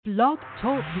Blog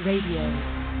Talk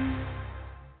Radio.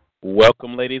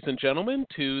 Welcome, ladies and gentlemen,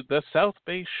 to the South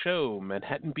Bay Show,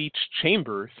 Manhattan Beach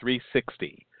Chamber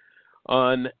 360,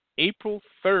 on April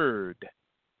 3rd,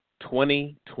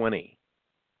 2020.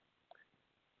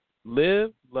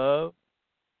 Live, love,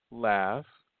 laugh,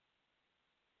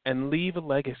 and leave a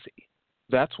legacy.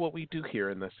 That's what we do here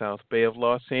in the South Bay of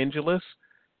Los Angeles,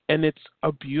 and it's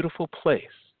a beautiful place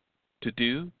to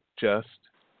do just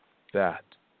that.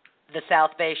 The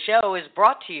South Bay Show is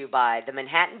brought to you by the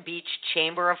Manhattan Beach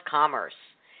Chamber of Commerce.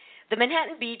 The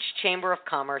Manhattan Beach Chamber of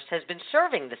Commerce has been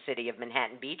serving the city of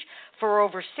Manhattan Beach for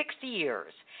over 60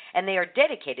 years, and they are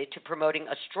dedicated to promoting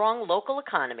a strong local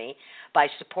economy by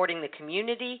supporting the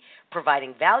community,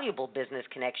 providing valuable business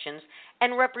connections,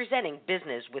 and representing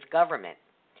business with government.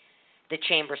 The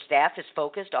Chamber staff is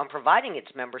focused on providing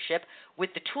its membership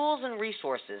with the tools and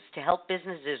resources to help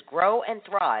businesses grow and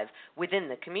thrive within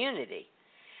the community.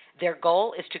 Their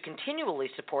goal is to continually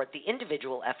support the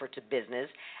individual efforts of business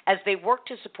as they work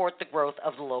to support the growth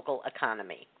of the local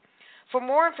economy. For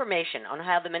more information on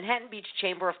how the Manhattan Beach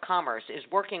Chamber of Commerce is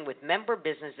working with member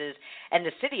businesses and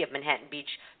the city of Manhattan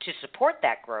Beach to support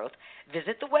that growth,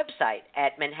 visit the website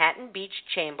at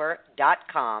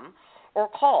manhattanbeachchamber.com or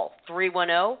call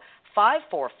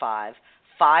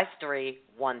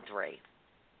 310-545-5313.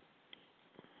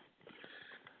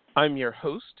 I'm your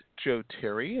host, Joe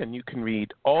Terry, and you can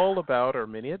read all about our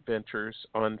many adventures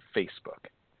on Facebook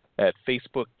at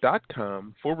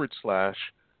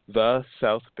facebook.com/The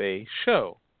South Bay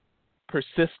Show.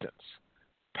 Persistence,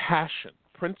 passion,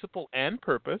 principle, and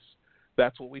purpose.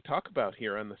 That's what we talk about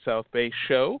here on the South Bay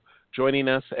Show. Joining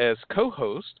us as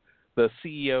co-host, the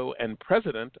CEO and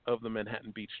president of the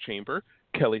Manhattan Beach Chamber,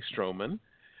 Kelly Stroman.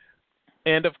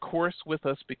 And, of course, with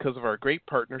us because of our great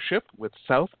partnership with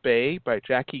South Bay by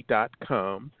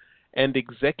Jackie.com and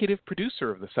executive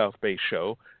producer of the South Bay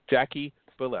Show, Jackie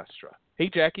Balestra. Hey,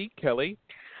 Jackie, Kelly.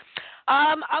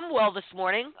 I'm well this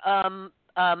morning. I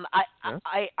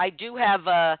do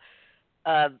have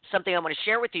something I want to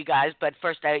share with you guys, but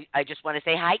first I just want to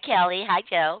say hi, Kelly. Hi,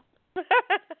 Joe.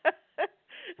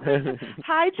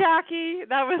 Hi, Jackie.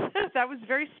 That was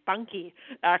very spunky,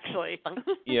 actually.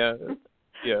 Yeah.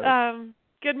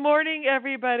 Good morning,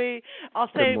 everybody. I'll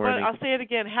say it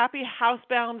again. Happy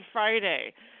Housebound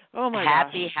Friday. Oh my gosh.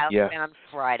 Happy Housebound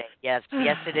Friday. Yes,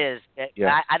 it is.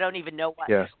 Yes. I don't even know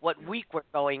what week we're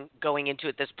going into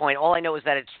at this point. All I know is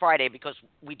that it's Friday because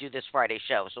we do this Friday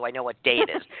show, so I know what day it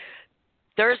is.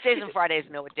 Thursdays and Fridays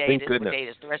know what day it is. What day it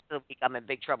is. The rest of the week I'm in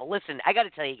big trouble. Listen, I got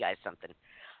to tell you guys something.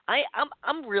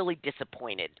 I'm really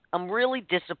disappointed.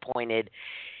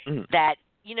 That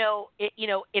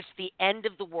it's the end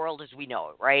of the world as we know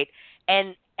it, right?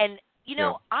 And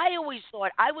I was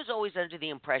always under the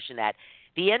impression that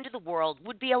the end of the world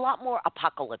would be a lot more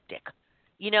apocalyptic.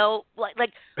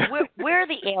 Like where are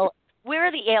the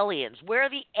aliens? Where are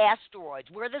the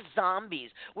asteroids? Where are the zombies?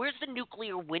 Where's the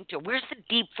nuclear winter? Where's the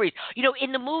deep freeze?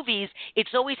 In the movies,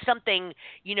 it's always something,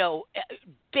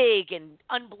 big and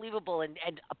unbelievable and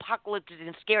apocalyptic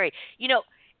and scary.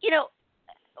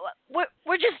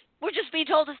 We're just being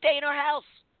told to stay in our house.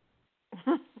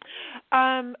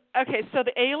 Okay, so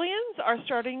the aliens are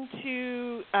starting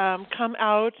to come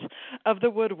out of the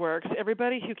woodworks.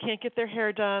 Everybody who can't get their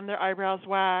hair done, their eyebrows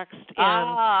waxed,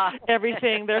 and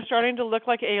everything, they're starting to look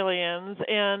like aliens.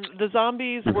 And the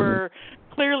zombies were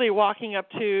clearly walking up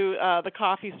to the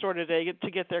coffee store today to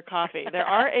get their coffee. There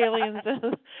are aliens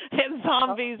and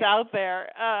zombies out there.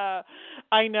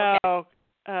 I know.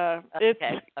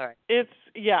 Okay. All right.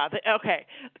 Okay.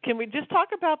 Can we just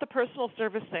talk about the personal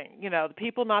service thing? The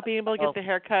people not being able to get their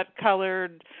hair cut,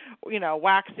 colored,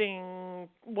 waxing,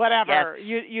 whatever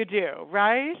you do,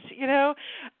 right?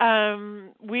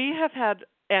 We have had,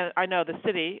 and I know the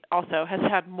city also has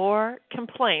had more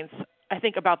complaints, I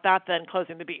think, about that than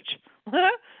closing the beach.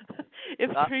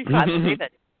 It's pretty funny.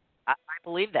 I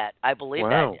believe it. I believe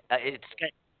that. Wow.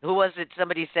 Who was it?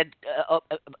 Somebody said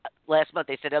last month.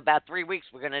 They said about 3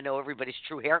 weeks we're going to know everybody's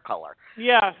true hair color.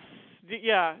 Yes,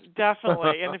 yeah,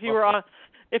 definitely. And if you were on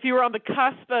the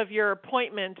cusp of your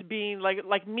appointment being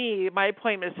like me, my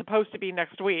appointment is supposed to be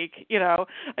next week. I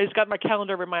just got my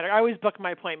calendar reminder. I always book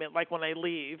my appointment when I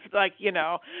leave, and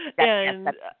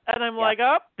I'm like,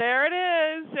 oh, there it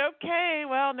is. Okay,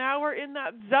 well now we're in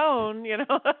that zone.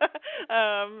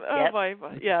 Oh boy,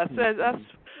 yeah. So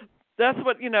that's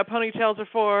what ponytails are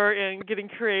for, and getting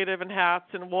creative and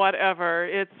hats and whatever.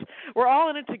 We're all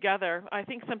in it together. I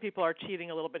think some people are cheating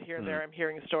a little bit here and there. I'm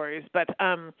hearing stories, but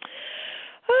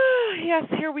yes,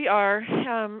 here we are.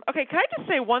 Okay, can I just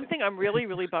say one thing I'm really,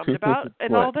 really bummed about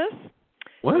in all this?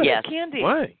 What? Yes. Candy.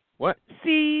 Why? What?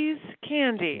 C's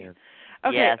Candy.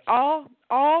 Okay, Yes. all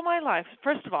my life.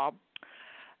 First of all,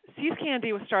 See's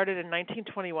Candy was started in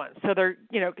 1921, so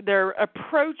they're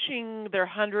approaching their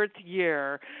 100th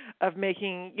year of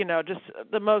making just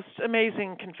the most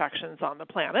amazing confections on the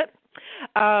planet.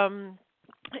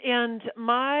 And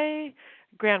my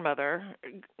grandmother,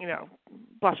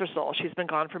 bless her soul, she's been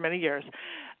gone for many years,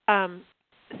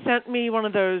 sent me one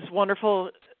of those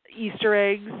wonderful Easter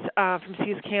eggs from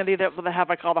See's Candy that have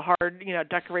like all the hard,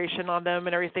 decoration on them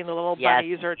and everything, the little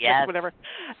bunnies or chicks, whatever.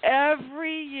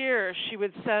 Every year she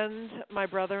would send my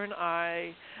brother and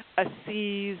I a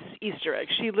See's Easter egg.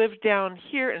 She lived down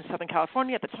here in Southern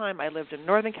California at the time. I lived in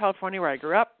Northern California where I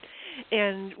grew up,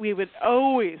 and we would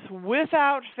always,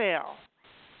 without fail,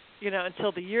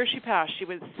 until the year she passed, she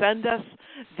would send us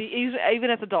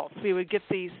even as adults, we would get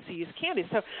these See's Candy.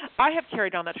 So I have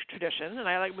carried on that tradition, and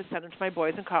I would send them to my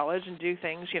boys in college and do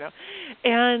things,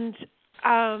 And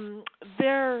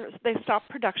they stopped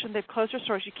production. They've closed their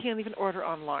stores. You can't even order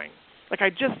online. Like I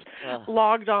just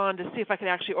logged on to see if I could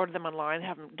actually order them online,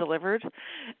 have them delivered,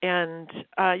 and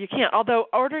you can't. Although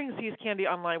ordering See's Candy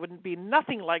online wouldn't be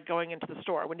nothing like going into the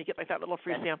store when you get like that little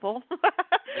free sample.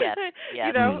 Yes.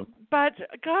 But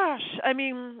gosh, I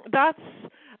mean,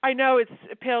 I know it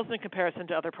pales in comparison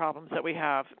to other problems that we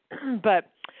have, but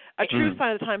a true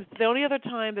sign of the times. The only other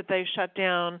time that they shut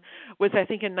down was, I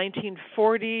think, in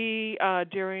 1940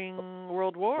 during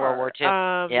World War. World War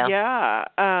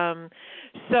II.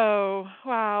 So,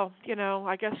 wow,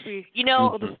 I guess we.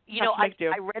 We'll just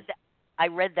I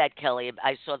read that, Kelly.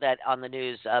 I saw that on the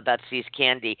news about See's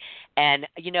Candy, and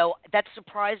that's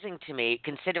surprising to me,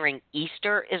 considering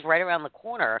Easter is right around the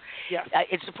corner. Yes.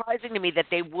 It's surprising to me that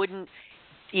they wouldn't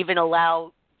even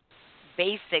allow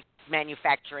basic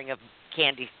manufacturing of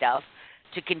candy stuff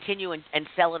to continue and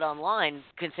sell it online,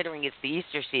 considering it's the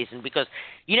Easter season. Because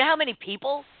you know how many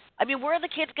people? I mean, where are the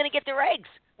kids going to get their eggs?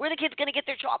 Where are the kids going to get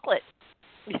their chocolate?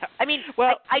 Yeah. I mean,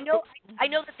 well, I know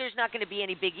that there's not going to be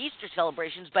any big Easter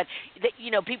celebrations, but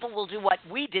people will do what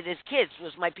we did as kids.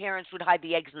 Was my parents would hide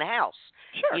the eggs in the house.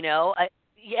 Sure.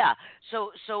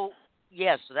 So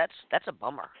that's a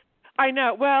bummer. I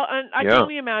know. Well, and I can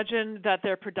only imagine that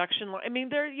their production line. I mean,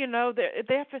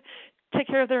 they have to take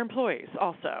care of their employees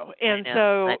also, and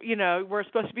we're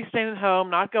supposed to be staying at home,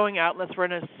 not going out unless we're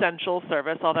an essential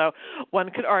service. Although one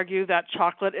could argue that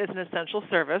chocolate is an essential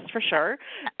service for sure.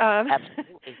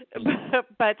 Absolutely.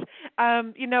 But a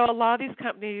lot of these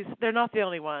companies, they're not the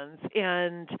only ones,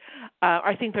 and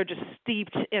I think they're just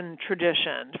steeped in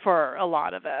tradition for a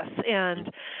lot of us.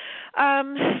 And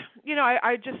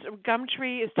I just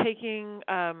Gumtree is taking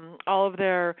all of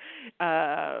their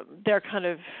kind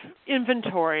of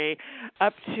inventory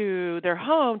up to their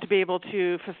home to be able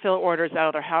to fulfill orders out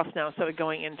of their house now instead of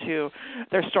going into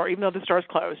their store, even though the store is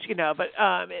closed. But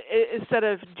instead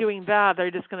of doing that, they're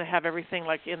just going to have everything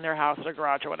like in their house or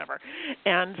garage or whatever,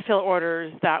 and fill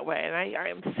orders that way. And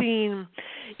I'm seeing,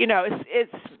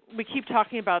 it's we keep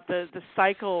talking about the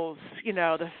cycles,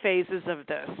 the phases of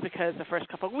this, because the first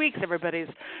couple of weeks everybody's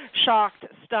shocked,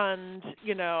 stunned,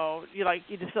 you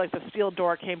just feel like the steel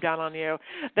door came down on you.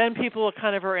 Then people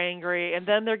kind of are angry, and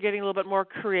then they're getting a little bit more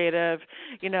creative.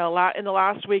 In the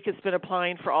last week, it's been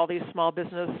applying for all these small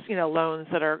business, loans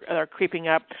that are creeping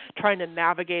up, trying to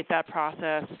navigate that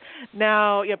process.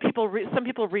 Now, some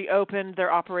people reopened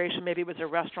their operation. Maybe it was a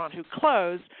restaurant who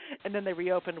closed, and then they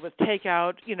reopened with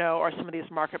takeout, or some of these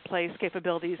marketplace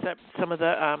capabilities that some of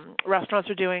the restaurants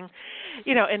are doing,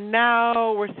 and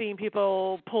now we're seeing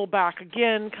people pull back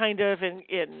again, kind of in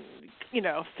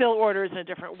fill orders in a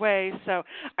different way. So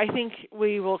I think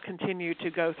we will continue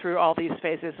to go through all these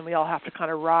phases, and we all have to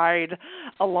kind of ride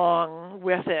along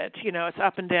with it. It's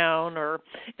up and down, or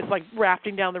it's like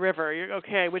rafting down the river. You're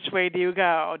okay. Which way do you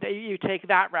go? You take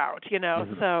that route,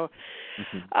 So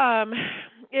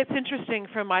it's interesting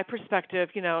from my perspective,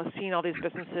 seeing all these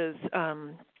businesses.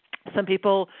 Some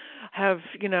people have,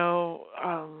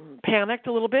 panicked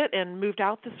a little bit and moved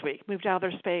out this week, moved out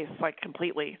of their space like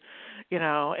completely, and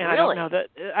really? I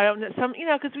don't know some,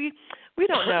 because we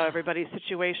don't know everybody's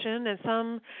situation, and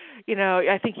some,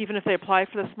 I think even if they apply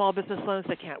for the small business loans,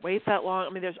 they can't wait that long. I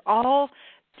mean, there's all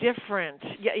different.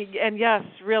 Yeah, and yes,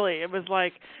 really, it was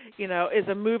like, is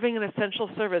a moving an essential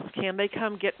service? Can they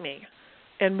come get me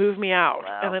and move me out?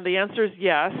 Wow. And then the answer is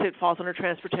yes. It falls under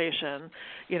transportation,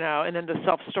 and then the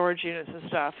self-storage units and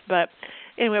stuff. But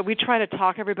anyway, we try to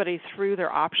talk everybody through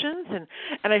their options, and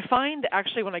I find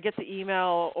actually when I get the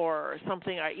email or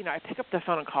something, I pick up the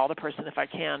phone and call the person if I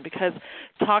can, because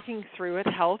talking through it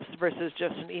helps versus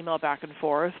just an email back and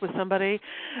forth with somebody.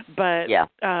 But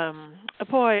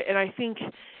boy, and I think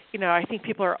I think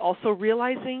people are also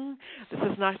realizing this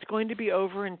is not going to be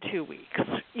over in 2 weeks.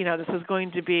 This is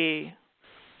going to be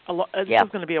this is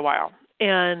going to be a while.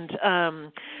 And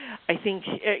I think,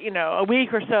 a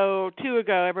week or so, 2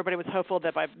 ago, everybody was hopeful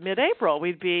that by mid-April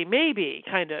we'd be maybe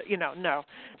kind of, no,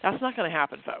 that's not going to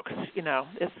happen, folks.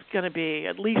 It's going to be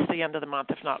at least the end of the month,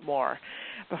 if not more,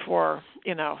 before,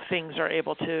 things are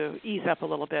able to ease up a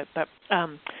little bit. But,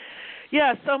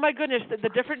 yes, oh my goodness, the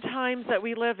different times that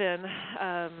we live in,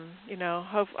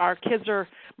 hope our kids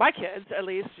my kids at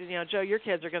least, Joe, your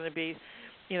kids are going to be,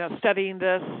 studying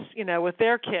this, with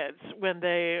their kids when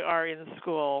they are in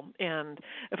school. And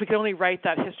if we could only write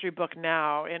that history book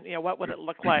now, and, what would it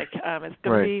look like? It's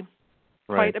going to be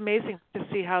quite amazing to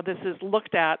see how this is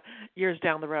looked at years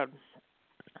down the road.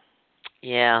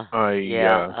 Yeah.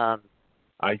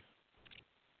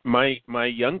 My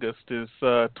youngest is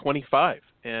 25.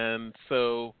 And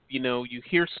so, you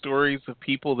hear stories of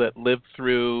people that lived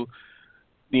through,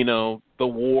 the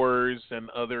wars and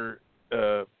other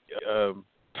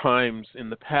times in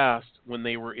the past when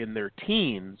they were in their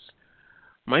teens.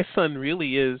 My son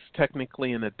really is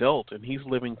technically an adult, and he's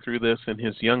living through this in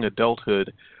his young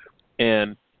adulthood,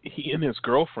 and he and his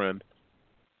girlfriend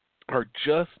are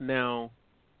just now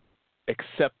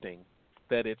accepting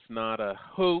that it's not a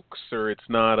hoax or it's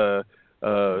not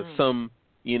some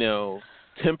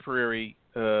temporary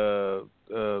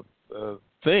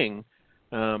thing,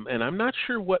 and I'm not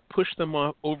sure what pushed them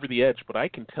over the edge, but I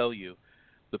can tell you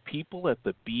the people at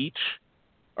the beach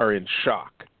are in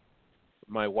shock.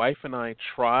 My wife and I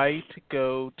try to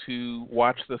go to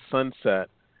watch the sunset,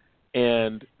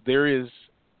 and there is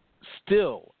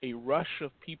still a rush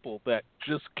of people that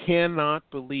just cannot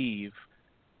believe,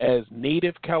 as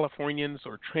native Californians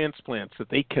or transplants, that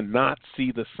they cannot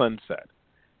see the sunset.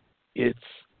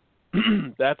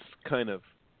 That's kind of,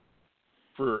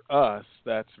 for us,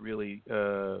 that's really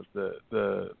the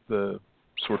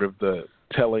sort of the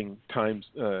telling times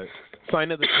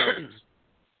sign of the times.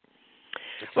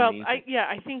 Well,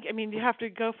 I think you have to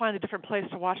go find a different place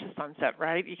to watch the sunset,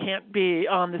 right? You can't be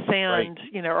on the sand,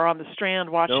 or on the Strand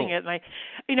watching it.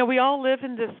 And we all live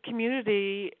in this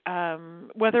community,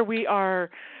 whether we are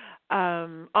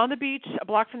on the beach, a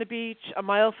block from the beach, a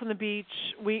mile from the beach.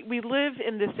 We live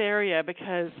in this area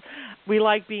because we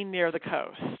like being near the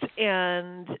coast.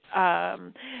 And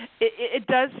it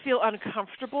does feel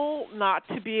uncomfortable not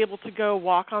to be able to go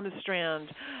walk on the Strand,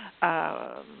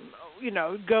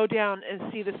 go down and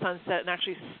see the sunset and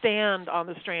actually stand on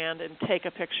the Strand and take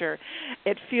a picture.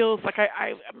 It feels like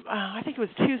I think it was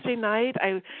Tuesday night.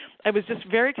 I was just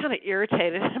very kind of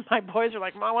irritated. My boys are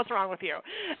like, "Mom, what's wrong with you?"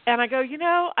 And I go,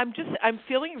 I'm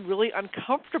feeling really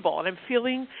uncomfortable, and I'm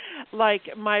feeling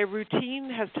like my routine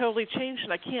has totally changed,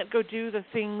 and I can't go do the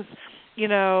things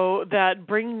that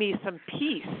bring me some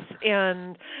peace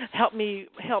and help me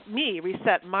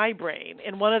reset my brain.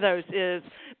 And one of those is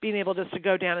being able just to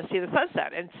go down and see the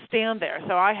sunset and stand there.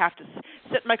 So I have to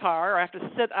sit in my car, or I have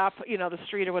to sit up, the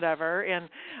street or whatever, and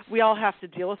we all have to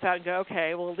deal with that and go,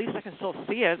 okay, well, at least I can still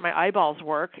see it. My eyeballs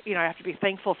work. I have to be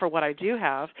thankful for what I do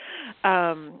have.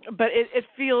 But it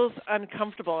feels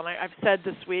uncomfortable. And I've said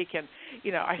this week, and,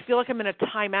 I feel like I'm in a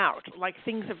timeout, like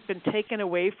things have been taken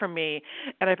away from me,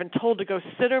 and I've been told to go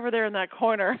sit over there in that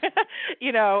corner,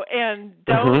 and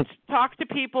don't talk to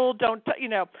people,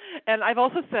 and I've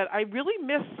also said I really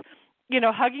miss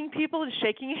hugging people and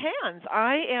shaking hands.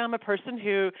 I am a person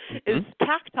who is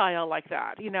tactile like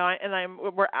that, and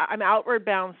I'm outward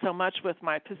bound so much with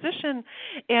my position,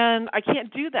 and I can't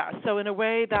do that. So in a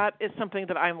way, that is something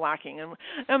that I'm lacking.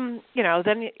 And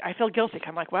then I feel guilty.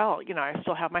 I'm like, well, I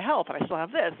still have my health, and I still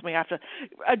have this. We have to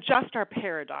adjust our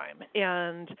paradigm.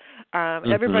 And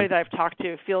everybody that I've talked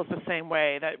to feels the same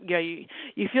way. That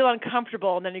you feel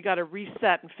uncomfortable, and then you got to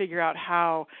reset and figure out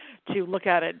how to look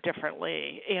at it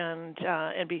differently, and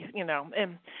be,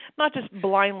 and not just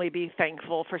blindly be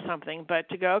thankful for something, but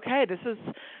to go, okay, this is,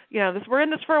 we're in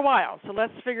this for a while, so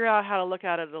let's figure out how to look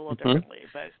at it a little differently.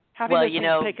 But having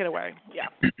things taken away,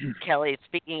 Kelly,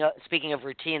 speaking of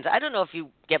routines, I don't know if you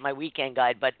get my weekend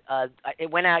guide, but it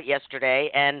went out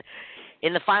yesterday, and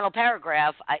in the final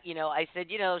paragraph, I said,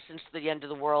 since the end of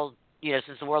the world,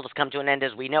 since the world has come to an end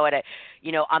as we know it,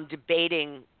 I'm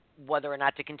debating whether or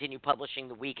not to continue publishing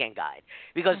the weekend guide,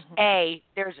 because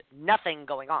there's nothing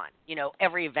going on.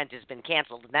 Every event has been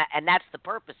canceled, and that's the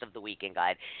purpose of the weekend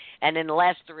guide. And in the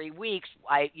last 3 weeks,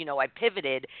 I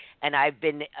pivoted, and I've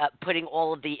been putting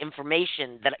all of the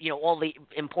information that all the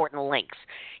important links,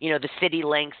 the city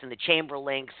links and the chamber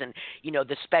links, and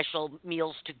the special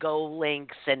meals to go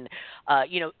links, and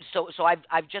so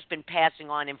I've just been passing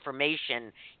on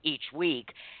information each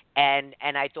week, and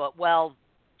I thought, well,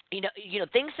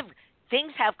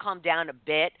 things have calmed down a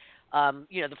bit.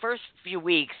 The first few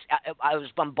weeks, I was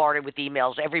bombarded with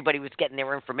emails. Everybody was getting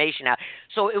their information out,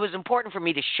 so it was important for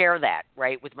me to share that,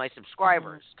 right, with my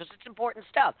subscribers because it's important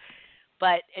stuff.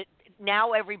 But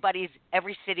now every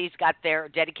city's got their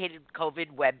dedicated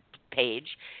COVID web page.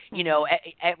 You've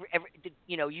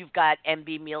got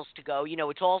MB Meals to Go.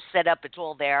 It's all set up. It's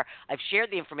all there. I've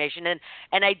shared the information,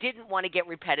 and I didn't want to get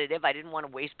repetitive. I didn't want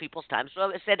to waste people's time. So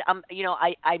I said,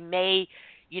 I may,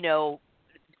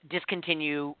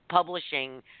 discontinue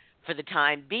publishing for the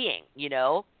time being.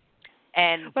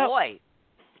 And boy,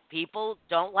 people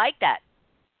don't like that.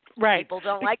 Right. People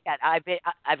don't like that.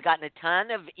 I've gotten a ton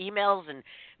of emails and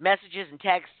messages and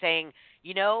texts saying,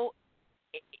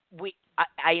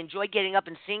 I enjoy getting up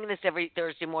and seeing this every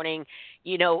Thursday morning.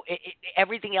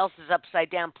 Everything else is upside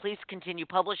down. Please continue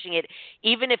publishing it,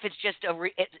 even if it's just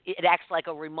it acts like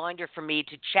a reminder for me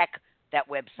to check that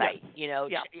website.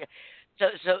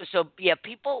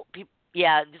 People.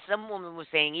 Yeah, some woman was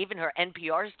saying even her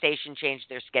NPR station changed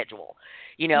their schedule,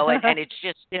 and it's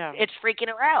just it's freaking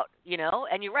her out,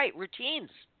 And you're right, routines,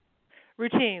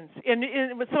 and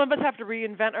some of us have to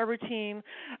reinvent our routine.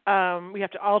 We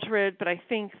have to alter it, but I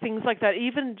think things like that.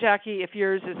 Even Jackie, if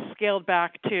yours is scaled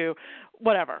back to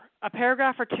whatever, a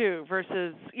paragraph or two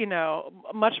versus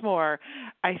much more,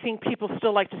 I think people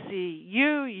still like to see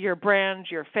you, your brand,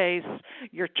 your face,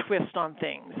 your twist on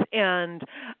things, and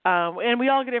we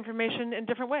all get information in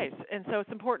different ways, and so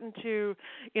it's important to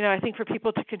I think for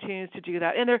people to continue to do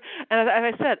that. And as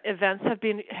I said, events have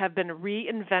been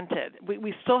reinvented.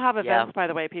 We still have events, by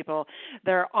the way, people.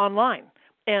 They're online.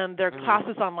 And there are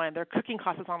classes online, there are cooking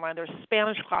classes online, there are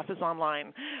Spanish classes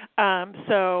online.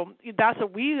 So that's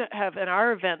what we have in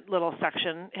our event little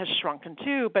section has shrunken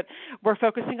too, but we're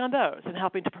focusing on those and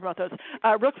helping to promote those.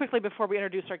 Real quickly before we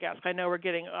introduce our guests, I know we're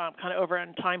getting kind of over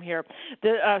in time here.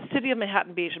 The City of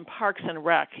Manhattan Beach and Parks and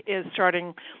Rec is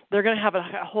starting, they're going to have a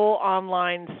whole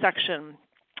online section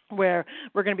where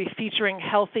we're going to be featuring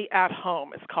Healthy at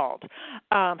Home, it's called,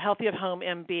 Healthy at Home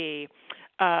MB.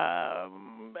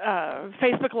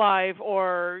 Facebook Live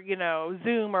or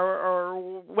Zoom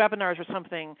or webinars or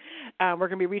something. We're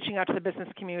going to be reaching out to the business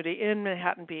community in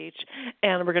Manhattan Beach,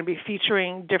 and we're going to be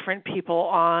featuring different people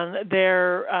on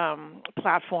their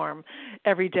platform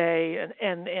every day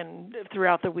and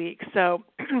throughout the week. So,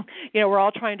 we're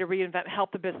all trying to reinvent,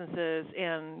 help the businesses,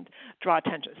 and draw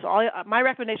attention. So, my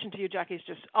recommendation to you, Jackie, is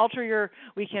just alter your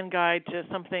weekend guide to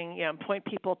something, point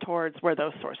people towards where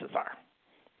those sources are.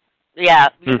 Yeah,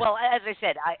 well, as I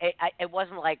said, it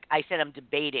wasn't like I said I'm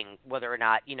debating whether or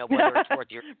not, whether it's worth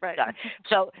your right. time.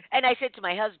 So, and I said to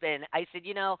my husband, I said,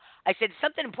 if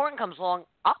something important comes along,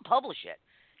 I'll publish it.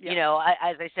 Yeah.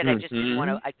 As I said, I just didn't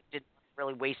want to, I didn't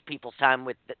really waste people's time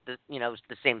with the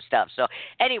same stuff. So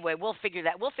anyway, we'll figure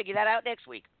that out next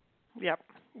week. Yep.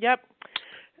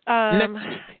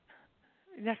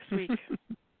 Next week.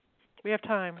 We have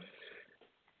time.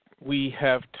 We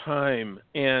have time,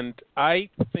 and I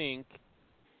think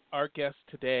our guest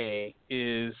today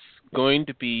is going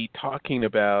to be talking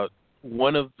about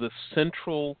one of the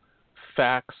central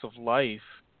facts of life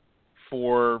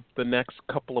for the next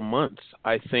couple of months.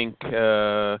 I think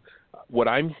what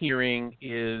I'm hearing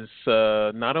is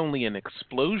not only an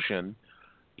explosion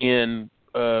in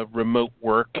remote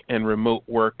work and remote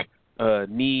work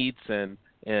needs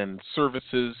and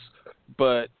services,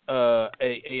 but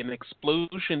an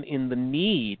explosion in the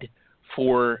need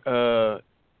for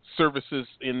services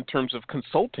in terms of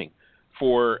consulting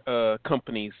for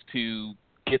companies to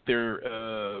get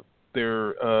their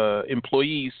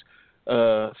employees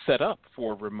set up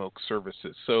for remote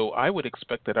services. So I would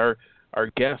expect that our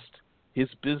guest, his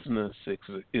business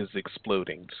is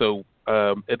exploding. So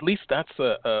at least that's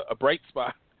a bright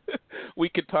spot. We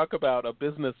could talk about a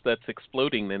business that's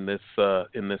exploding in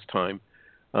this time.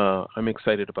 I'm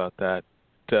excited about that.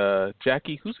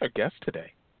 Jackie, who's our guest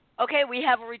today? Okay, we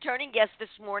have a returning guest this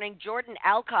morning, Jordan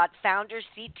Alcott, founder,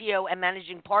 CTO, and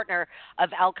managing partner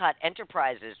of Alcott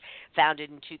Enterprises.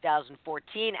 Founded in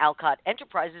 2014, Alcott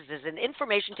Enterprises is an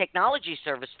information technology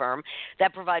service firm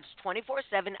that provides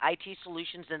 24/7 IT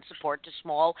solutions and support to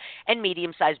small and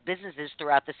medium-sized businesses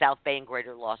throughout the South Bay and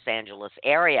greater Los Angeles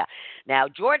area. Now,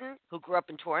 Jordan, who grew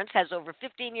up in Torrance, has over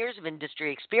 15 years of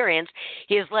industry experience.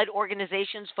 He has led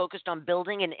organizations focused on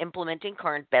building and implementing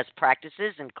current best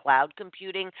practices in cloud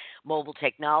computing, mobile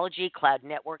technology, cloud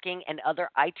networking, and other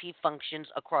IT functions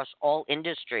across all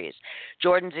industries.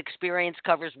 Jordan's experience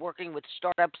covers working with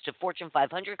startups to Fortune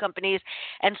 500 companies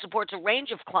and supports a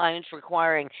range of clients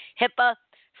requiring HIPAA,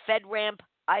 FedRAMP,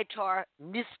 ITAR,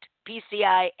 NIST,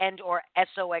 PCI, and or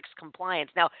SOX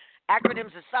compliance. Now,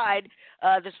 acronyms aside,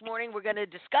 this morning we're going to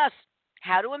discuss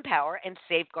how to empower and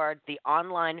safeguard the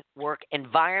online work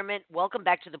environment. Welcome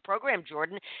back to the program,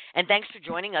 Jordan, and thanks for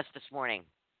joining us this morning.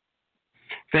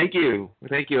 Thank you.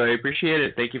 I appreciate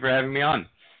it. Thank you for having me on.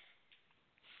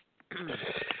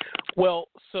 Well,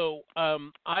 so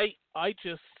I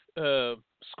just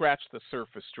scratched the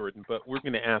surface, Jordan, but we're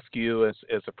going to ask you as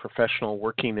a professional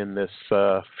working in this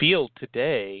field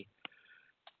today.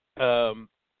 Netflix,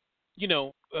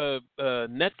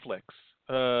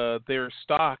 their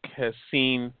stock has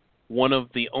seen one of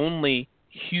the only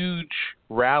huge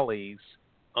rallies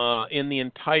in the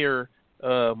entire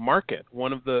market.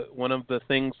 One of the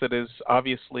things that is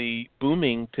obviously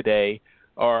booming today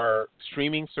are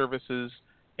streaming services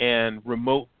and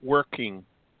remote working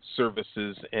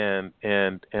services and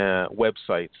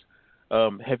websites.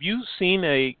 Have you seen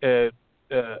an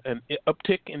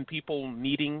uptick in people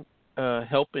needing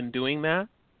help in doing that?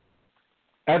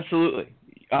 Absolutely.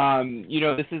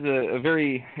 This is a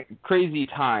very crazy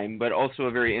time, but also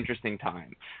a very interesting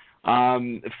time.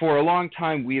 For a long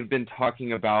time, we have been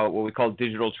talking about what we call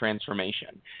digital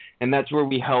transformation, and that's where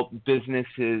we help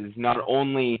businesses not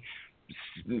only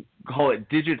call it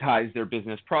digitize their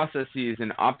business processes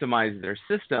and optimize their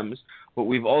systems, but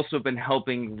we've also been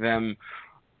helping them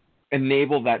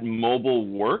enable that mobile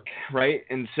work, right?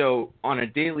 And so on a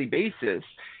daily basis,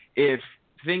 if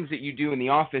things that you do in the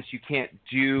office you can't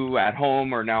do at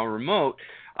home or now remote,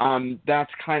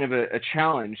 that's kind of a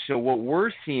challenge. So what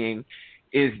we're seeing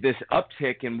is this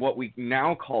uptick in what we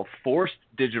now call forced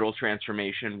digital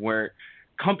transformation, where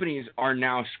companies are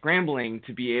now scrambling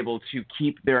to be able to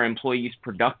keep their employees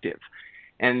productive.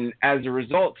 And as a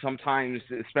result, sometimes,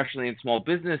 especially in small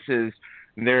businesses,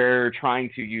 they're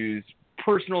trying to use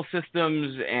personal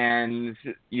systems and,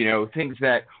 things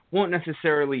that won't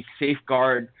necessarily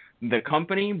safeguard the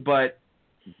company, but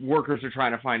workers are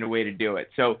trying to find a way to do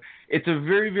it. So it's a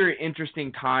very, very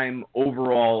interesting time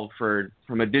overall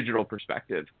from a digital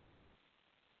perspective.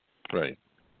 Right.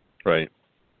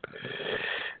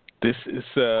 This is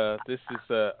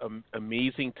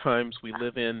amazing times we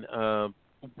live in.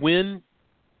 When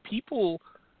people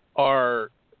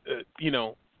are,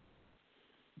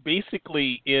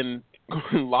 basically in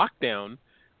lockdown,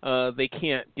 they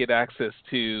can't get access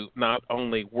to not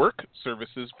only work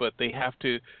services, but they have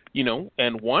to,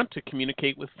 and want to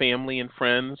communicate with family and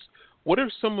friends. What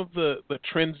are some of the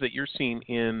trends that you're seeing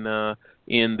in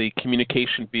the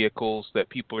communication vehicles that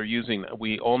people are using?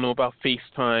 We all know about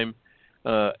FaceTime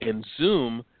and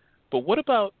Zoom, but what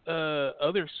about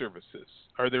other services?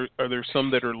 Are there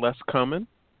some that are less common?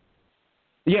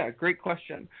 Yeah, great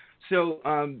question. So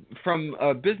from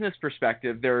a business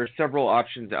perspective, there are several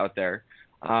options out there.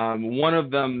 One of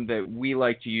them that we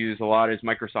like to use a lot is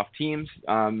Microsoft Teams.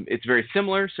 It's very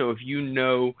similar. So if you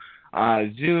know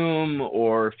Zoom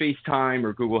or FaceTime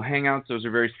or Google Hangouts, those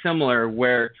are very similar,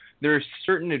 where there are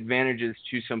certain advantages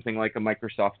to something like a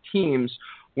Microsoft Teams,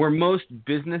 where most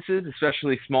businesses,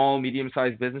 especially small,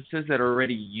 medium-sized businesses that are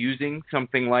already using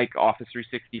something like Office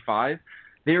 365,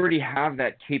 they already have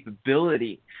that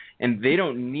capability, and they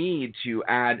don't need to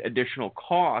add additional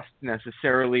cost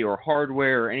necessarily, or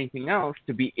hardware or anything else,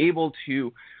 to be able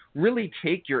to really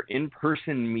take your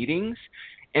in-person meetings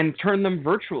and turn them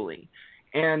virtually.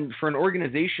 And for an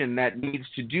organization that needs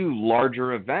to do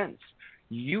larger events,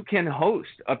 you can host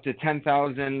up to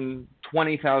 10,000,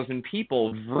 20,000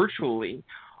 people virtually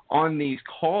on these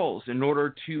calls in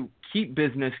order to keep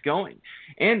business going.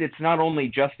 And it's not only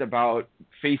just about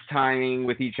FaceTiming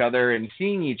with each other and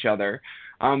seeing each other,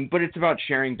 but it's about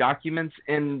sharing documents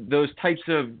and those types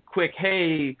of quick,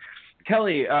 hey,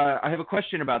 Kelly, I have a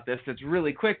question about this that's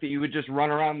really quick, that you would just run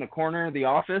around the corner of the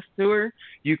office to her.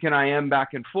 You can IM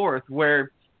back and forth,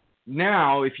 where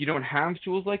now if you don't have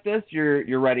tools like this,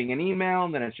 you're writing an email,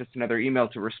 and then it's just another email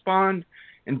to respond,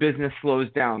 and business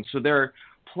slows down. So there are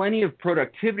plenty of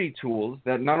productivity tools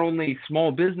that not only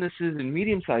small businesses and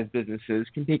medium-sized businesses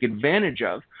can take advantage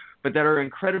of, but that are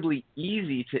incredibly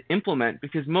easy to implement,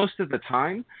 because most of the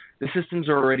time the systems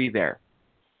are already there.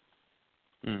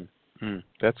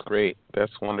 That's great.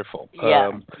 That's wonderful.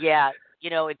 Yeah.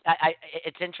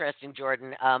 It's interesting,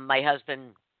 Jordan. My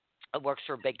husband works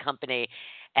for a big company,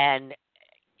 and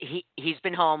he's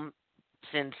been home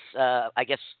since I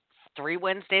guess 4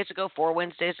 Wednesdays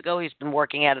ago. He's been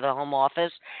working out of the home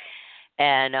office,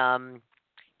 and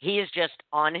he is just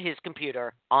on his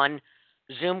computer on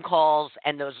Zoom calls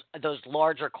and those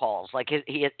larger calls. Like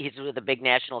he's with a big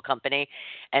national company,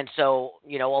 and so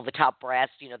all the top brass,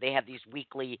 they have these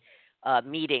weekly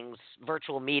meetings,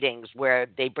 virtual meetings, where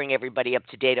they bring everybody up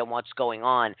to date on what's going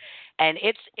on, and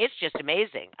it's just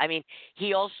amazing. I mean,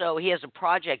 he has a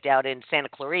project out in Santa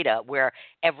Clarita where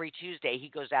every Tuesday he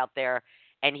goes out there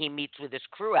and he meets with his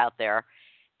crew out there.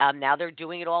 Now they're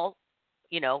doing it all,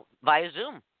 via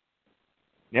Zoom.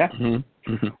 Yeah.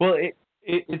 Mm-hmm. Mm-hmm. Well,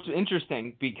 it's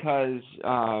interesting because,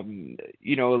 a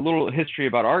little history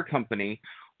about our company.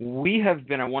 We have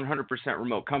been a 100%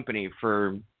 remote company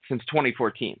since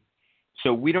 2014.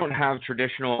 So we don't have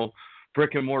traditional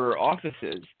brick and mortar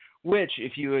offices, which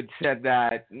if you had said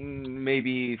that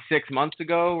maybe 6 months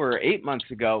ago or 8 months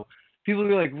ago, people would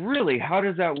be like, really, how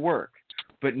does that work?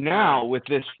 But now with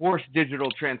this forced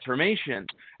digital transformation,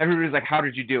 everybody's like, how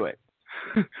did you do it?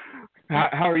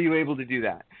 How are you able to do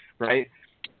that? Right?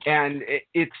 And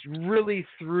it's really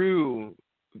through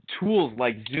tools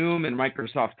like Zoom and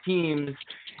Microsoft Teams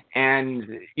and,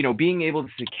 being able to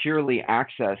securely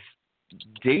access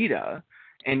data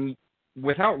and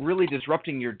without really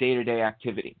disrupting your day-to-day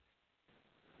activity.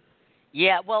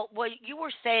 Yeah, well, you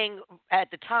were saying at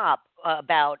the top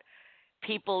about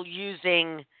people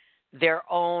using their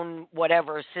own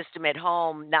whatever system at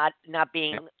home, not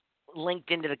being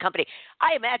linked into the company.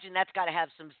 I imagine that's got to have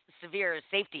some severe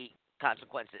safety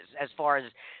consequences as far as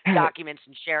documents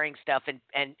and sharing stuff and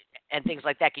things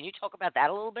like that. Can you talk about that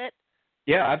a little bit?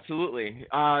 Yeah, absolutely.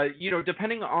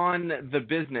 Depending on the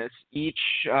business, each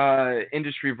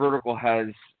industry vertical has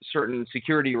certain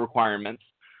security requirements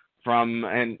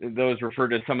and those refer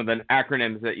to some of the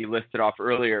acronyms that you listed off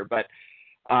earlier. But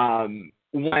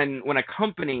when a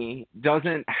company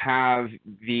doesn't have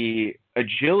the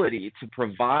agility to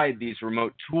provide these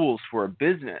remote tools for a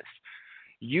business,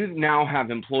 you now have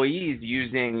employees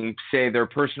using, say, their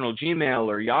personal Gmail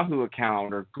or Yahoo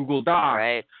account or Google Docs,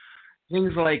 right,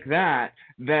 things like that,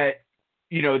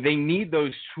 they need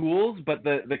those tools, but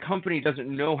the company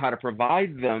doesn't know how to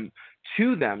provide them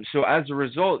to them. So as a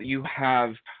result, you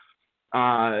have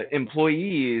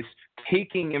employees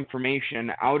taking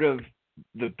information out of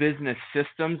the business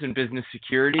systems and business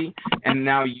security and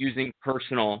now using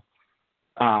personal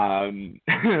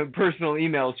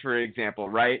emails, for example,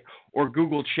 right? Or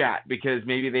Google Chat, because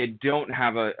maybe they don't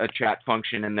have a chat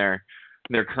function in their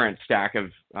current stack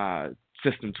of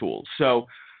system tools. So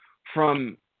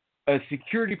from a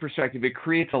security perspective, it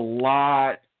creates a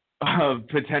lot of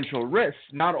potential risks,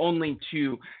 not only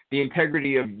to the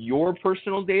integrity of your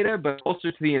personal data, but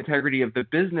also to the integrity of the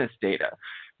business data.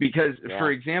 Because,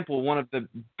 for example, one of the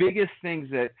biggest things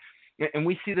and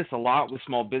we see this a lot with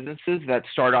small businesses that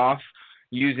start off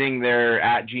using their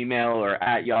 @Gmail or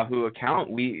 @Yahoo account.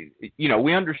 We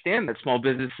understand that small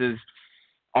businesses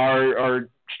are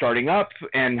starting up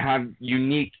and have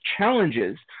unique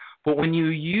challenges. But when you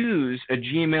use a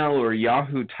Gmail or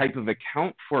Yahoo type of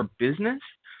account for business,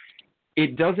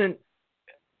 it doesn't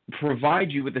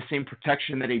provide you with the same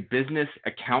protection that a business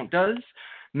account does.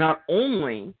 Not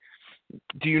only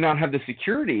do you not have the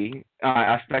security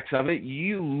aspects of it,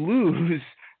 you lose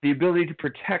the ability to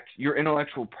protect your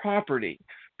intellectual property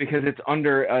because it's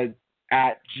under a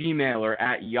 @Gmail or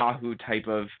 @Yahoo type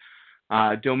of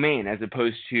domain as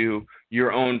opposed to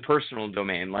your own personal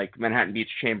domain like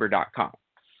ManhattanBeachChamber.com.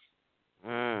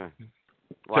 Wow.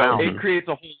 So it creates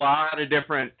a whole lot of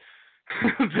different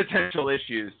potential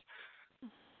issues.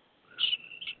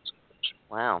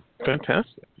 Wow.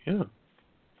 Fantastic. Yeah.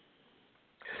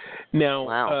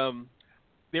 Now,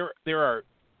 there are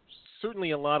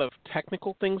certainly a lot of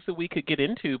technical things that we could get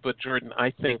into, but Jordan,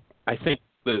 I think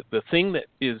the thing that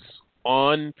is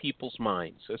on people's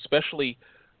minds, especially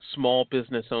small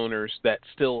business owners that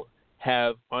still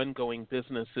have ongoing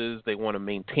businesses, they want to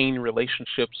maintain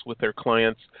relationships with their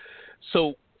clients.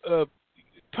 So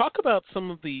talk about some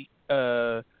of the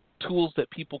tools that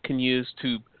people can use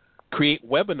to create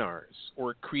webinars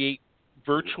or create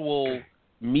virtual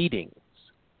meetings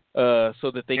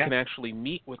so that they can actually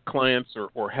meet with clients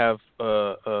or have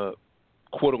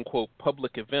quote-unquote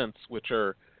public events which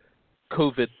are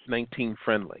COVID-19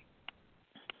 friendly.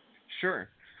 Sure.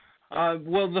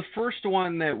 Well, the first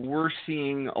one that we're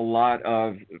seeing a lot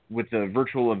of with the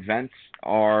virtual events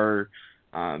are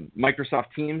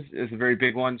Microsoft Teams is a very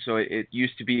big one. So it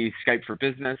used to be Skype for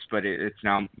Business, but it's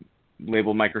now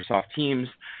labeled Microsoft Teams.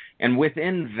 And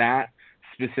within that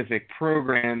specific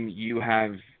program, you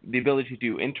have the ability to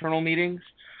do internal meetings,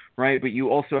 right? But you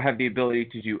also have the ability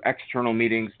to do external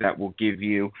meetings that will give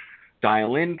you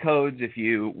dial-in codes if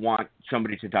you want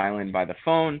somebody to dial in by the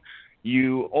phone.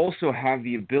 You also have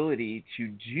the ability to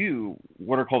do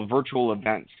what are called virtual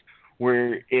events,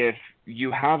 where if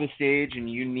you have a stage and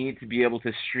you need to be able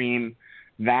to stream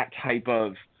that type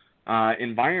of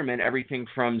environment, everything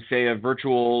from, say, a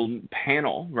virtual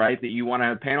panel, right, that you want to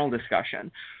have panel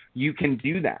discussion. You can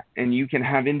do that, and you can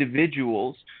have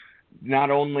individuals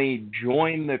not only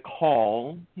join the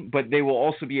call, but they will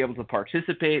also be able to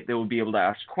participate. They will be able to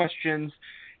ask questions,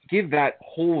 give that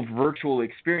whole virtual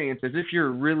experience as if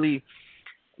you're really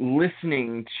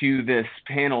listening to this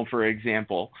panel, for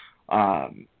example,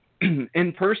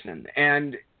 in person.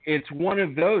 And it's one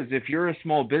of those, if you're a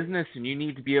small business and you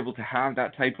need to be able to have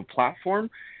that type of platform,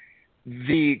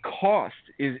 the cost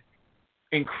is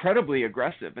incredibly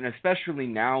aggressive. And especially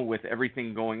now with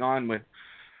everything going on with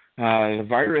the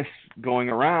virus going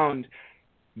around,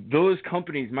 those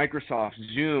companies, Microsoft,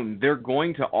 Zoom, they're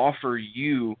going to offer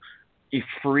you a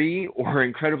free or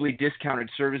incredibly discounted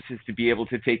services to be able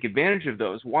to take advantage of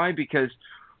those. Why? Because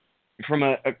from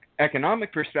an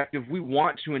economic perspective, we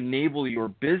want to enable your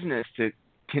business to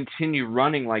continue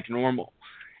running like normal.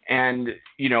 And,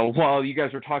 you know, while you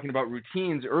guys were talking about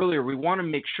routines earlier, we want to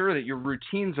make sure that your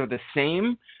routines are the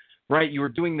same, right? You are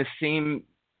doing the same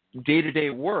day-to-day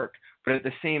work, but at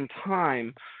the same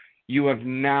time, you have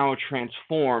now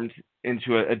transformed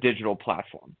into a digital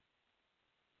platform.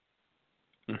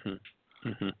 Mm-hmm.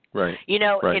 Mm-hmm. Right. You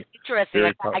know, right. It's interesting.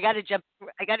 Very I got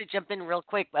to jump in real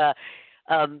quick.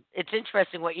 It's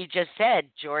interesting what you just said,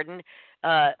 Jordan.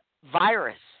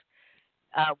 Virus.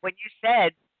 When you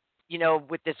said, you know,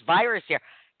 with this virus here,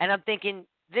 and I'm thinking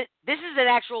this is an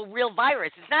actual real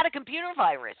virus. It's not a computer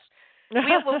virus. In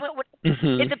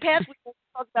the past, we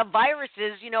talked about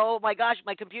viruses. You know, oh my gosh,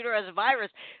 my computer has a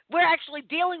virus. We're actually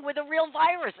dealing with a real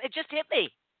virus. It just hit me.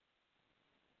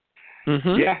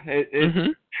 Mm-hmm. Yeah,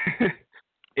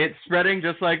 it's spreading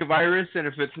just like a virus, and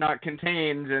if it's not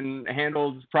contained and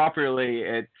handled properly,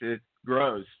 it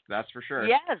grows. That's for sure.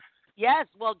 Yes.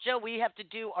 Well, Joe, we have to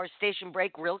do our station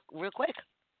break real quick.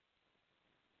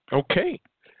 Okay.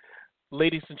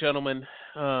 Ladies and gentlemen,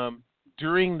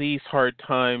 during these hard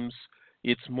times,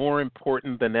 it's more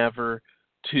important than ever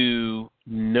to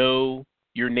know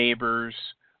your neighbors,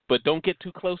 but don't get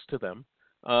too close to them.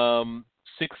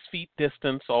 6 feet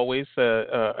distance always,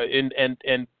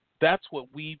 and that's what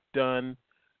we've done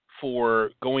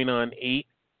for going on 8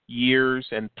 years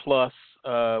and plus.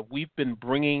 We've been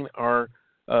bringing our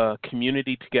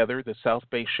community together. The South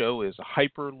Bay Show is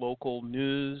hyper-local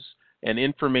news and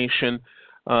information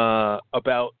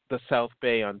about the South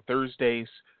Bay on Thursdays.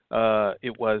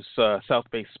 It was South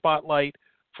Bay Spotlight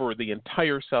for the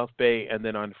entire South Bay, and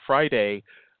then on Friday,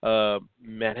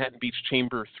 Manhattan Beach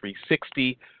Chamber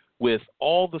 360 with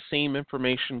all the same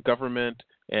information, government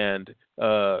and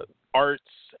arts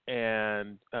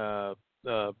and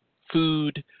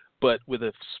food, but with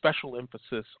a special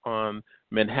emphasis on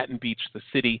Manhattan Beach, the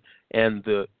city, and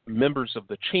the members of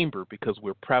the Chamber, because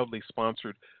we're proudly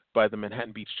sponsored by the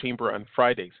Manhattan Beach Chamber on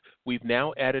Fridays. We've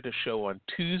now added a show on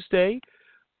Tuesday,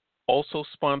 also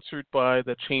sponsored by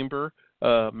the Chamber,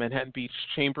 Manhattan Beach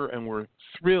Chamber, and we're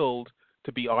thrilled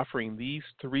to be offering these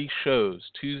 3 shows,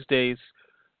 Tuesdays,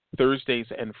 Thursdays,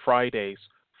 and Fridays,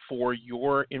 for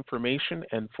your information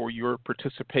and for your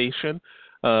participation.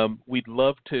 We'd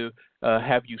love to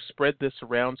have you spread this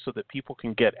around so that people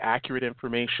can get accurate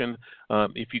information.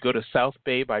 If you go to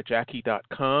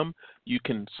southbaybyjackie.com, you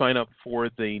can sign up for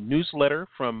the newsletter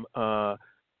from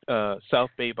South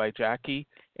Bay by Jackie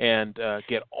and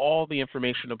get all the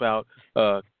information about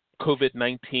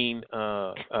COVID-19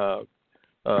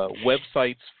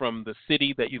 websites from the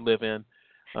city that you live in.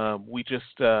 We just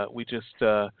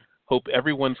hope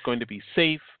everyone's going to be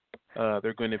safe.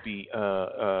 They're going to be,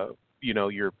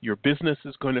 your business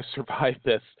is going to survive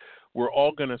this. We're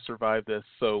all going to survive this.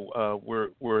 So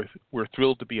we're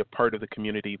thrilled to be a part of the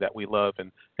community that we love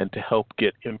and to help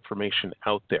get information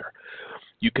out there.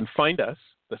 You can find us,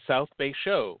 the South Bay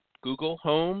Show, Google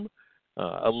Home,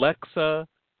 Alexa,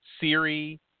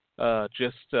 Siri.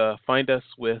 Just find us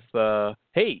with,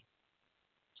 hey,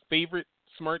 favorite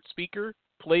smart speaker,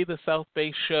 play the South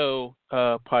Bay Show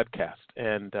podcast,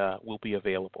 and we'll be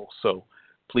available. So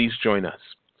please join us.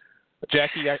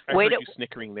 Jackie, I heard you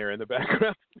snickering there in the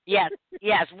background. Yes.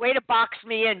 Way to box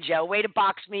me in, Joe. Way to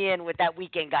box me in with that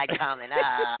weekend guy comment.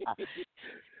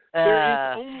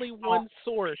 There is only one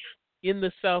source in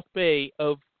the South Bay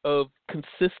of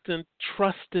consistent,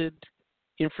 trusted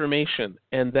information,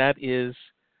 and that is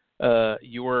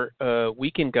your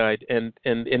weekend guide, and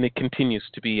it continues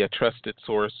to be a trusted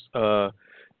source.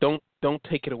 Don't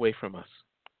take it away from us.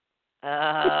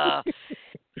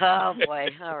 Oh boy!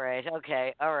 All right,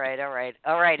 okay, all right.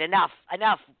 Enough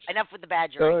with the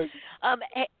badgering.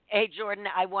 Hey, Jordan,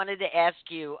 I wanted to ask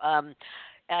you,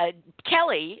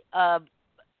 Kelly. A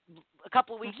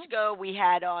couple of weeks ago, we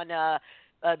had on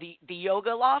the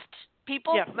Yoga Loft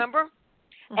people. Yes. Remember?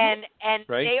 Mhm. And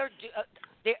Right. they are.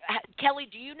 Kelly,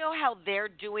 do you know how they're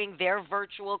doing their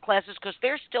virtual classes? Because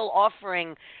they're still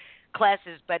offering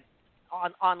classes, but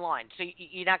online. So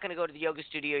you're not going to go to the yoga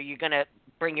studio. You're going to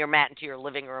bring your mat into your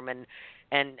living room and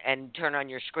turn on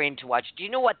your screen to watch. Do you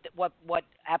know what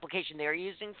application they're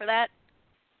using for that?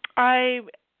 I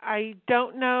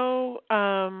don't know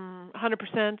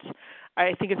 100%.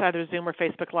 I think it's either Zoom or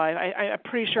Facebook Live. I'm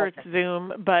pretty sure it's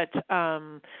Zoom, but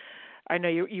I know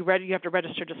you have to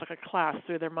register just like a class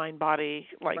through their Mind Body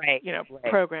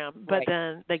program, but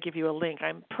then they give you a link.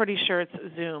 I'm pretty sure it's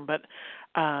Zoom, but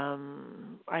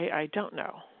I don't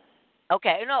know.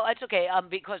 Okay, no, it's okay.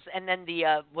 Because and then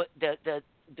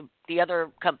the other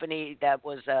company that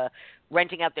was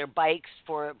renting out their bikes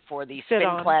for the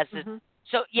spin classes. Mm-hmm.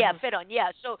 So Fit On,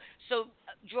 yeah. So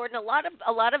Jordan,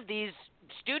 a lot of these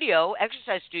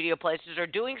exercise studio places are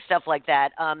doing stuff like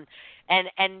that.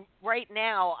 And right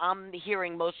now I'm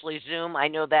hearing mostly Zoom. I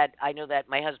know that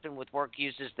my husband with work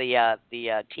uses the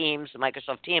Teams, the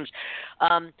Microsoft Teams.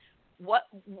 What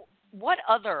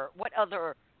other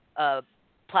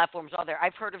platforms are there?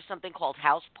 I've heard of something called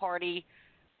House Party,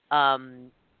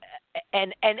 and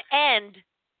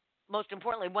most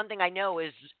importantly, one thing I know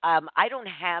is I don't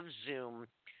have Zoom.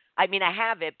 I mean, I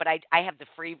have it, but I have the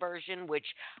free version, which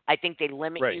I think they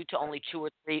limit you to only 2 or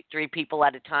 3 people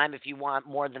at a time. If you want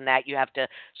more than that, you have to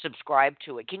subscribe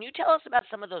to it. Can you tell us about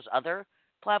some of those other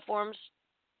platforms?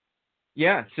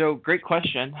 Yeah, so great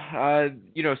question.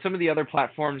 Some of the other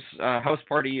platforms, House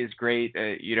Party is great.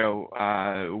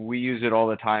 We use it all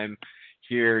the time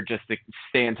here just to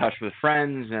stay in touch with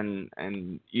friends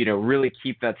and really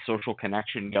keep that social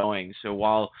connection going. So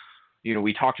while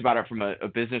we talked about it from a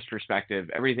business perspective,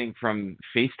 everything from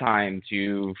FaceTime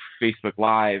to Facebook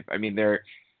Live. I mean, there are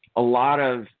a lot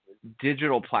of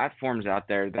digital platforms out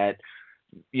there that,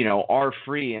 are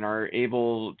free and are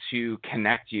able to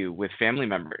connect you with family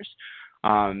members.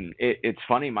 It's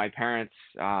funny, my parents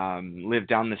live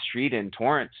down the street in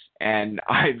Torrance, and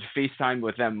I've FaceTimed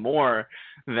with them more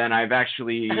than I've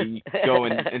actually go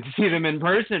and see them in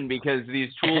person because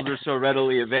these tools are so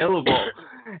readily available.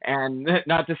 And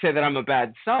not to say that I'm a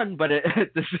bad son, but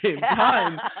at the same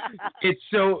time, it's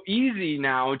so easy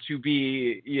now to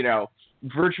be,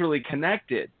 virtually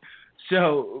connected.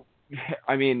 So,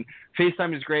 I mean,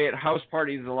 FaceTime is great. House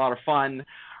Party is a lot of fun.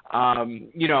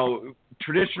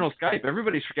 Traditional Skype,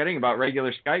 everybody's forgetting about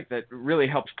regular Skype that really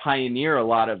helps pioneer a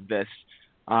lot of this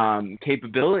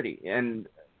capability. And,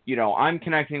 I'm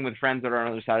connecting with friends that are on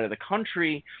the other side of the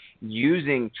country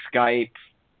using Skype,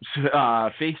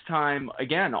 FaceTime,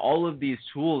 again, all of these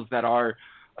tools that are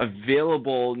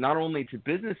available not only to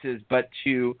businesses but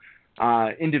to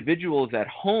individuals at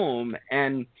home.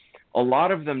 And a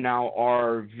lot of them now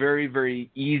are very,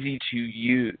 very easy to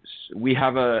use. We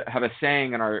have a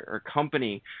saying in our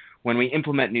company when we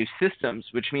implement new systems,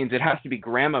 which means it has to be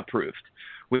grandma-proofed,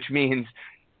 which means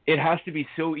it has to be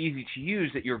so easy to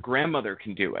use that your grandmother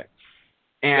can do it.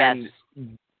 And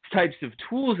types of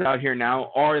tools out here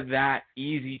now are that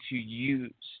easy to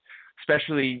use,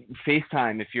 especially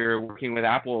FaceTime if you're working with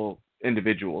Apple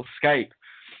individuals, Skype,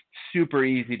 super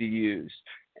easy to use.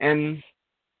 And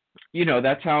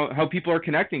that's how people are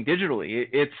connecting digitally.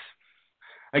 It's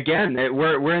again,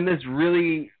 we're in this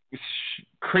really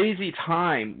crazy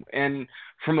time, and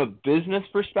from a business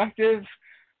perspective,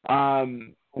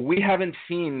 we haven't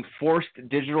seen forced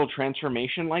digital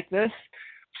transformation like this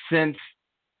since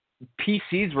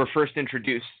PCs were first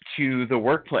introduced to the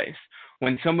workplace.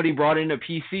 When somebody brought in a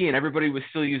PC and everybody was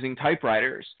still using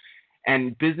typewriters,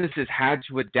 and businesses had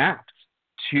to adapt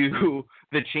to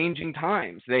the changing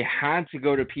times. They had to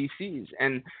go to PCs,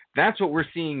 and that's what we're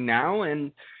seeing now.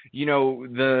 And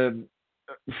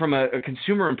from a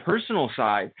consumer and personal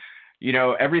side,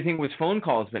 everything was phone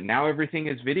calls, but now everything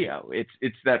is video.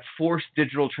 It's that forced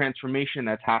digital transformation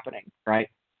that's happening, right?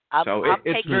 I'm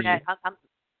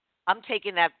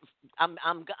taking that.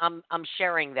 I'm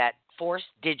sharing that forced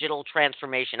digital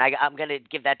transformation. I'm going to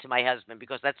give that to my husband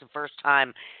because that's the first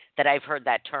time that I've heard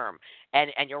that term.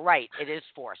 And you're right, it is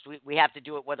forced. We have to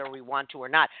do it whether we want to or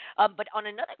not. But on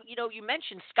another, you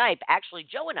mentioned Skype. Actually,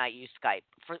 Joe and I use Skype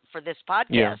for this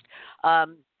podcast. Yeah.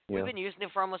 We've been using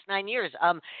it for almost 9 years.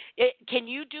 Can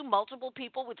you do multiple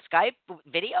people with Skype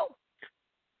video?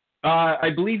 I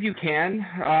believe you can.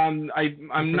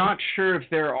 I'm not sure if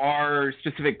there are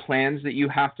specific plans that you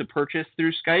have to purchase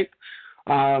through Skype.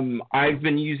 I've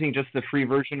been using just the free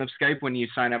version of Skype when you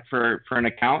sign up for an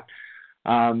account.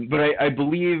 But I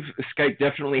believe Skype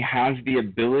definitely has the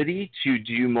ability to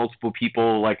do multiple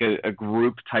people, like a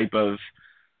group type of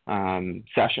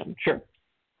session. Sure.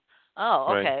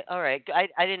 Oh, Right. okay, all right.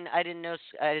 I didn't know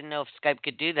if Skype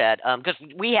could do that. Because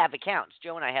we have accounts.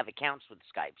 Joe and I have accounts with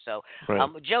Skype. So,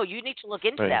 Right. Joe, you need to look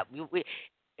into Right. that.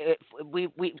 If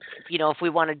if we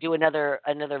want to do another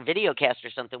video cast or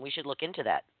something, we should look into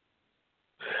that.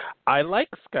 I like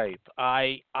Skype.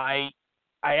 I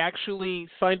actually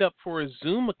signed up for a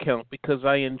Zoom account because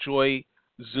I enjoy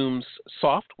Zoom's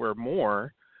software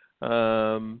more.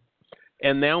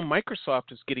 And now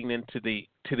Microsoft is getting into the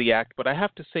act. But I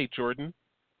have to say, Jordan,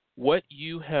 what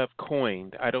you have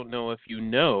coined, I don't know if you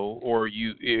know or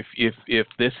if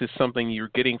this is something you're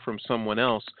getting from someone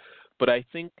else, but I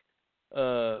think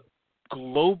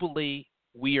globally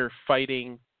we are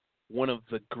fighting one of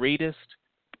the greatest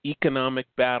economic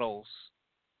battles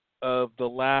of the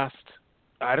last,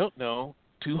 I don't know,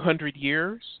 200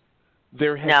 years.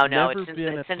 There has No, never it's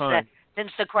been a since time.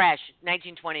 since the crash,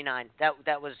 1929. That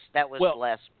was Well, the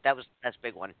last. That's a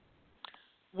big one.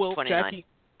 Well, 29. Jackie,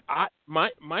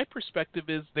 my perspective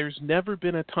is there's never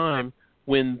been a time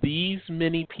when these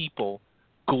many people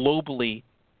globally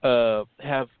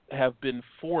have been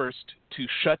forced to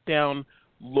shut down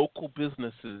local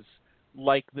businesses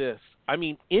like this. I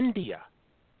mean, India,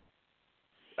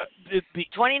 the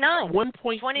 29.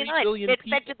 1.3 29. billion It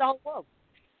people. affected the whole world.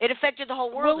 It affected the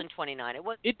whole world Well, in 29. It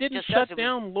was. it didn't Just shut us.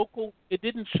 down local. It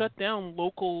didn't shut down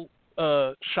local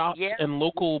shops Yeah. and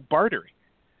local bartering.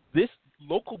 This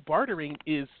local bartering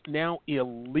is now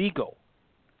illegal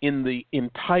in the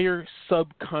entire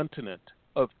subcontinent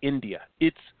of India.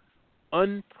 It's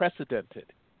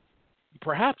unprecedented,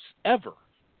 perhaps ever.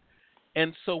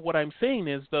 And so what I'm saying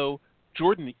is, though,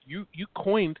 Jordan, you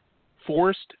coined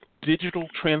forced digital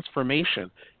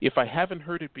transformation. If I haven't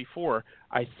heard it before,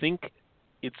 I think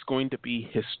it's going to be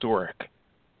historic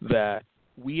that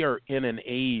we are in an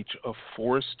age of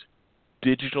forced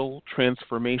digital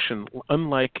transformation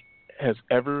unlike has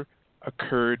ever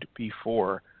occurred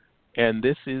before, and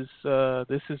this is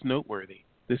noteworthy.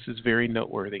 This is very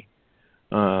noteworthy.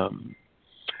 And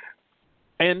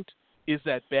is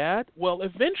that bad? Well,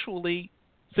 eventually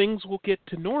things will get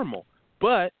to normal,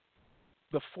 but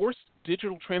the forced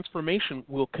digital transformation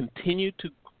will continue to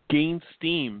gain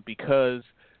steam because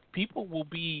people will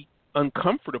be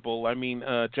uncomfortable. I mean,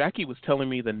 Jackie was telling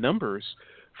me the numbers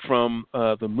from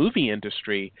the movie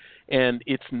industry, and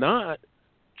it's not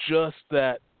just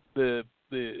that the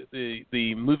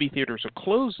movie theaters are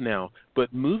closed now,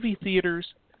 but movie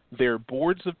theaters, their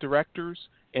boards of directors,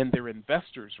 and their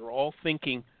investors are all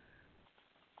thinking,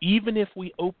 even if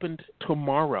we opened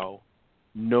tomorrow,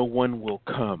 no one will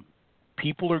come.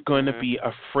 People are going to be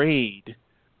afraid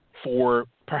for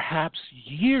perhaps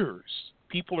years.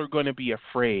 People are going to be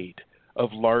afraid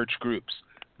of large groups.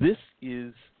 This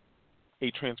is a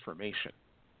transformation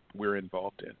we're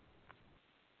involved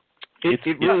in. It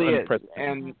really is.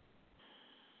 unprecedented.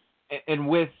 And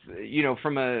with,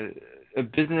 from a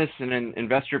business and an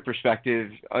investor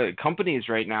perspective, companies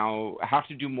right now have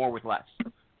to do more with less.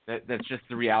 That's just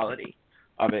the reality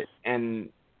of it. And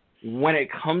when it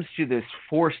comes to this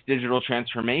forced digital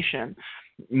transformation,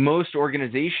 most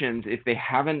organizations, if they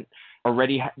haven't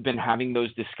already been having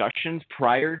those discussions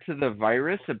prior to the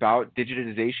virus about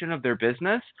digitization of their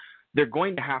business, they're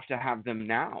going to have them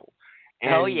now.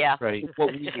 And Right.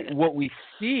 what we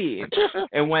see,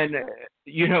 and when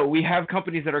we have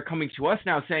companies that are coming to us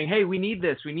now saying, "Hey, we need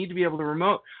this. We need to be able to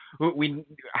remote.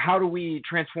 How do we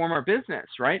transform our business?"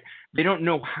 Right? They don't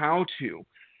know how to,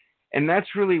 and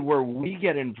that's really where we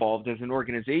get involved as an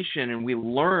organization, and we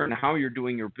learn how you're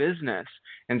doing your business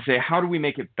and say, "How do we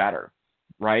make it better?"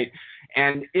 Right?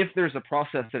 And if there's a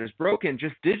process that is broken,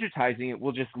 just digitizing it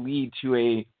will just lead to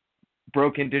a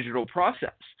broken digital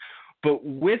process. But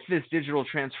with this digital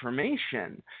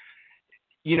transformation,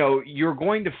 you're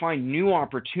going to find new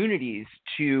opportunities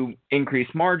to increase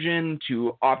margin,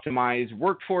 to optimize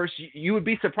workforce. You would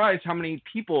be surprised how many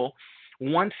people,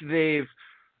 once they've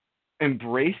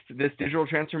embraced this digital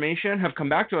transformation, have come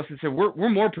back to us and said, we're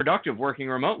more productive working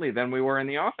remotely than we were in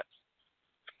the office.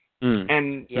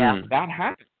 And that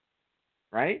happens,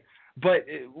 right? But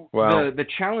the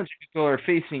challenge people are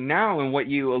facing now, and what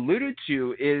you alluded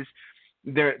to, is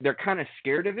they're kind of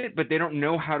scared of it, but they don't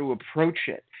know how to approach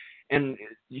it. And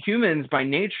humans, by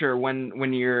nature, when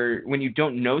you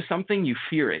don't know something, you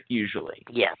fear it usually.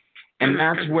 Yeah. And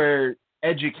that's where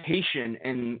education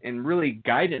and really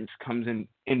guidance comes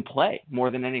in play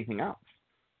more than anything else.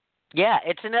 Yeah,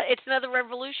 it's another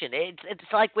revolution. It's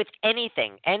like with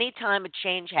anything. Anytime a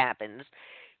change happens,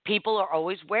 people are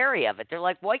always wary of it. They're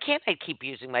like, "Why can't I keep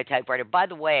using my typewriter?" By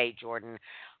the way, Jordan,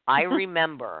 I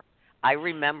remember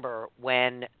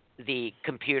when the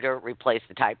computer replaced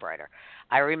the typewriter.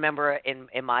 I remember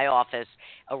in my office,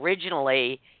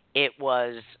 originally it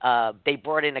was they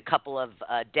brought in a couple of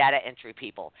data entry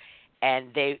people,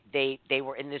 and they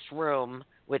were in this room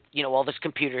with all this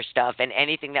computer stuff, and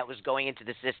anything that was going into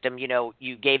the system,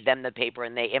 you gave them the paper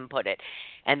and they input it,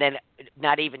 and then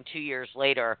not even 2 years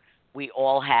later, we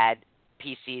all had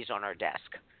PCs on our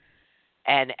desk,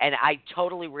 and I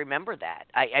totally remember that.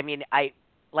 I mean,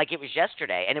 like it was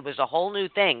yesterday, and it was a whole new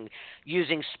thing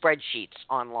using spreadsheets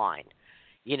online.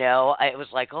 It was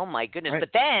like, oh my goodness. Right.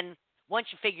 But then once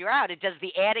you figure out, it does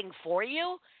the adding for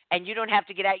you, and you don't have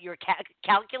to get out your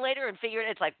calculator and figure it.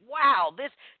 It's like, wow,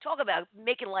 talk about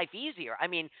making life easier. I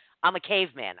mean, I'm a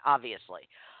caveman, obviously.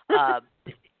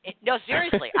 No,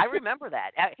 seriously, I remember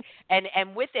that.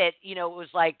 And with it, it was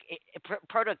like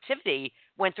productivity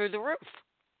went through the roof.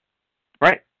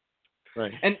 Right.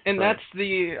 Right. And Right. that's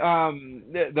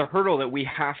the hurdle that we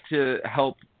have to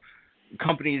help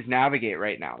companies navigate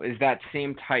right now, is that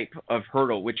same type of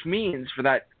hurdle, which means for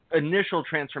that initial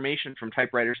transformation from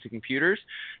typewriters to computers,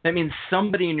 that means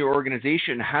somebody in your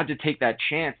organization had to take that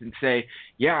chance and say,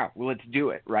 yeah, well, let's do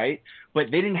it, right?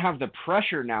 But they didn't have the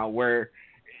pressure now, where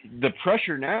the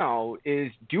pressure now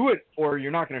is do it or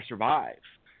you're not going to survive.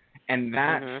 And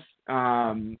that's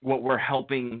what we're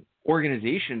helping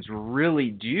organizations really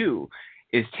do,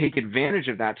 is take advantage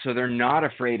of that, so they're not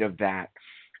afraid of that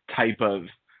type of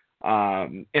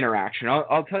interaction.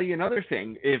 I'll tell you another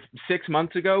thing. If 6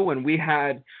 months ago, when we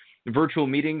had virtual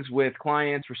meetings with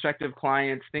clients, prospective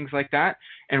clients, things like that,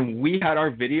 and we had our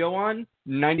video on,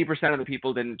 90% of the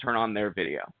people didn't turn on their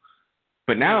video.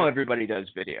 But now everybody does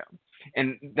video.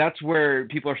 And that's where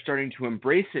people are starting to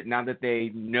embrace it, now that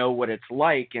they know what it's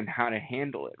like and how to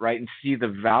handle it, right? And see the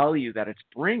value that it's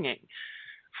bringing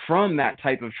from that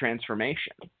type of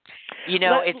transformation.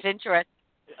 It's interesting.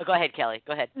 Go ahead, Kelly.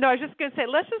 Go ahead. No, I was just going to say,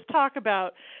 let's just talk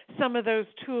about some of those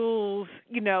tools,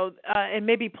 and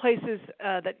maybe places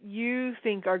that you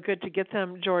think are good to get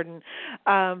them, Jordan,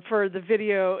 for the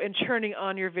video and churning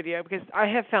on your video. Because I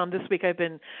have found this week I've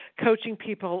been coaching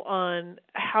people on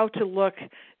how to look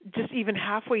just even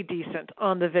halfway decent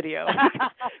on the video.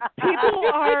 People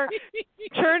are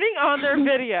turning on their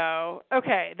video.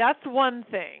 Okay, that's one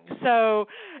thing. So,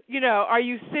 are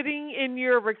you sitting in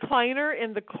your recliner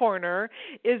in the corner?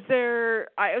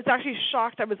 I was actually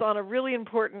shocked. I was on a really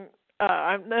important,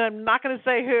 I'm not going to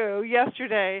say who,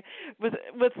 yesterday with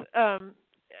an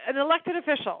elected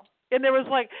official. And there was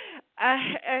like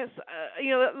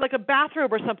a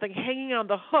bathrobe or something hanging on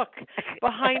the hook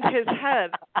behind his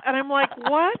head. And I'm like,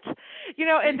 what?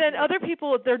 And then other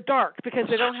people, they're dark because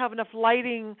they don't have enough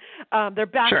lighting. They're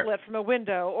backlit from a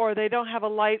window, or they don't have a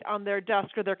light on their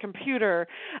desk or their computer.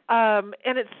 And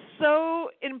it's so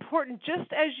important,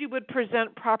 just as you would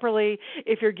present properly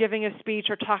if you're giving a speech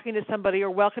or talking to somebody or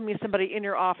welcoming somebody in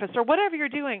your office or whatever you're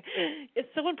doing. It's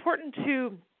so important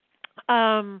to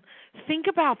think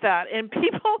about that, and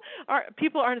people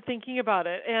aren't thinking about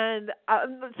it, and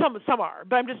some are,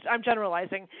 but I'm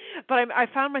generalizing. But I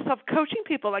found myself coaching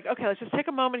people like, okay, let's just take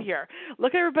a moment here.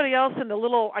 Look at everybody else in the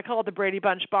little, I call it the Brady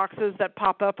Bunch boxes that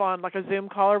pop up on like a Zoom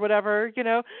call or whatever,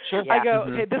 Sure. I go,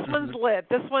 okay, this one's lit.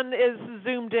 This one is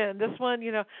zoomed in. This one,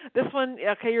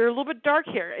 okay, you're a little bit dark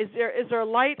here. Is there a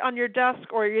light on your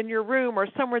desk or in your room or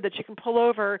somewhere that you can pull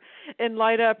over and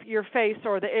light up your face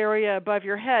or the area above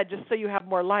your head just so you have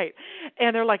more light?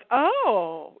 And they're like,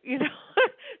 oh,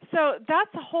 so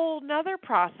that's a whole nother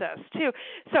process too.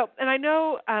 So, and I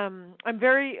know I'm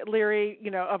very leery,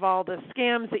 of all the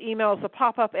scams, the emails, the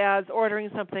pop-up ads,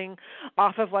 ordering something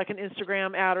off of like an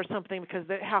Instagram ad or something, because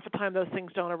half the time those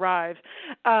things don't arrive.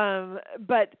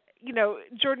 But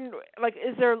Jordan, like,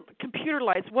 is there computer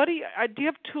lights? Do you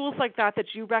have tools like that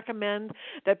you recommend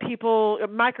that people,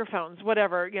 microphones,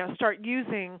 whatever, start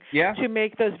using to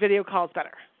make those video calls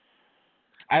better?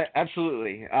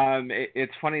 Absolutely.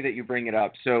 It's funny that you bring it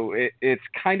up. So it's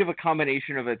kind of a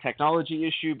combination of a technology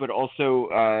issue, but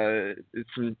also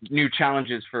some new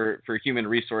challenges for human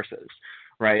resources,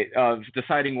 right? Of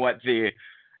deciding what the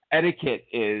etiquette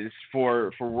is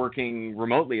for working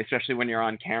remotely, especially when you're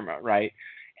on camera, right?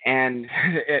 And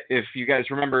if you guys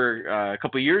remember a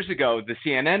couple of years ago, the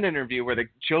CNN interview where the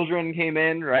children came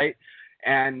in, right?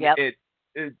 And it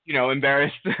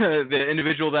embarrassed the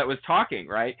individual that was talking,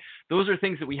 right? Those are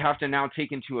things that we have to now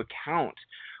take into account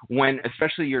when,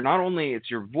 especially, you're not only, it's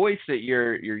your voice that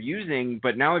you're using,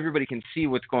 but now everybody can see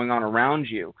what's going on around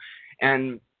you.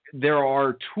 And there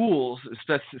are tools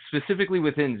specifically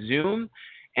within Zoom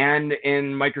and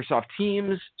in Microsoft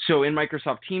Teams. So in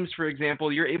Microsoft Teams, for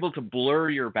example, you're able to blur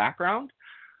your background.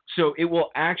 So it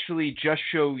will actually just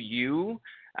show you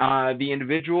the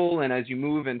individual and as you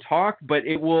move and talk, but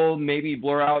it will maybe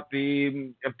blur out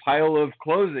the pile of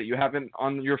clothes that you have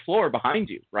on your floor behind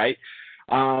you, right?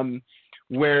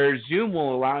 Where Zoom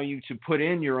will allow you to put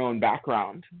in your own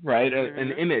background, right?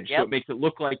 An image, so it makes it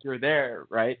look like you're there,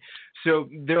 right? So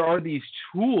there are these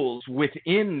tools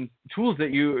within tools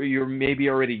that you're maybe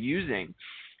already using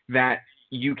that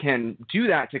you can do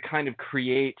that to kind of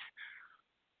create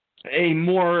a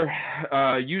more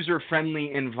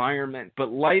user-friendly environment.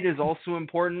 But light is also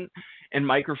important, and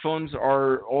microphones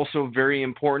are also very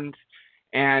important.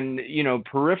 And,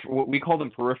 what we call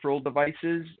them peripheral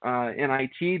devices in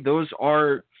IT, those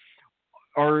are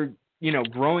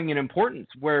growing in importance,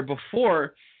 where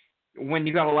before, when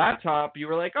you got a laptop, you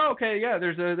were like, oh, okay, yeah,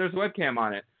 there's a webcam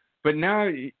on it. But now,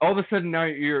 all of a sudden, now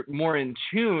you're more in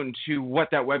tune to what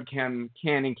that webcam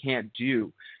can and can't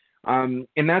do. And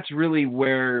that's really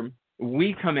where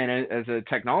we come in as a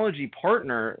technology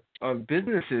partner of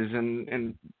businesses.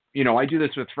 And I do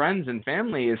this with friends and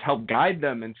family, is help guide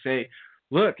them and say,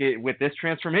 look, with this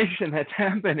transformation that's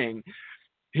happening,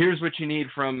 here's what you need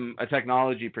from a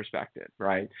technology perspective,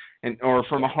 right? Or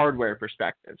from a hardware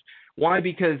perspective. Why?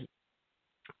 Because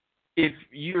if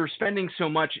you're spending so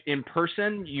much in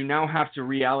person, you now have to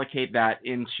reallocate that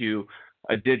into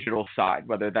a digital side,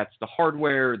 whether that's the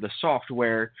hardware, the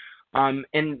software.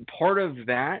 And part of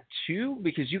that too,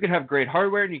 because you can have great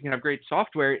hardware and you can have great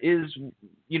software, is,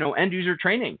 end user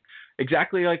training.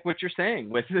 Exactly like what you're saying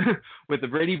with the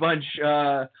Brady Bunch.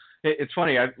 It's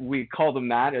funny, we call them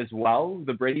that as well.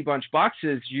 The Brady Bunch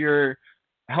boxes, you're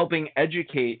helping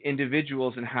educate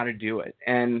individuals in how to do it.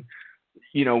 And,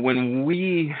 when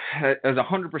we, as a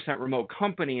 100% remote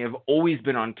company, have always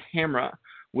been on camera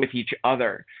with each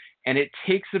other. And it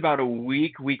takes about a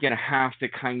week and a half to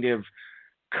kind of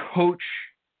coach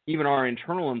even our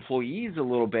internal employees a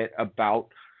little bit about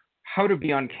how to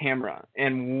be on camera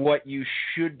and what you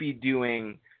should be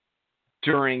doing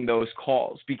during those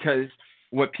calls. Because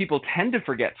what people tend to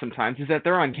forget sometimes is that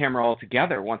they're on camera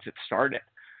altogether once it started.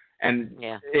 And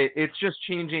it's just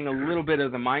changing a little bit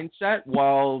of the mindset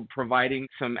while providing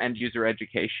some end user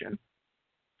education.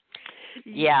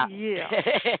 Yeah.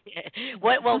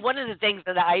 Well, one of the things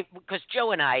that because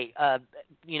Joe and I,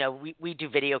 we do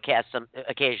video casts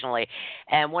occasionally,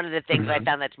 and one of the things I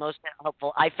found that's most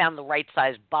helpful, I found the right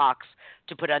size box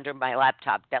to put under my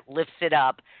laptop that lifts it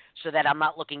up so that I'm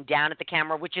not looking down at the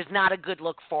camera, which is not a good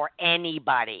look for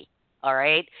anybody. All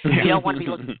right? You don't want to be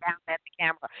looking down at the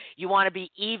camera. You want to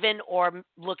be even or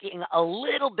looking a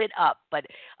little bit up, but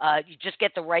you just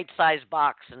get the right size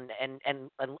box and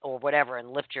or whatever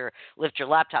and lift your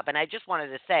laptop. And I just wanted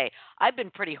to say, I've been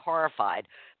pretty horrified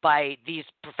by these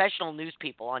professional news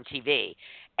people on TV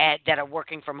that are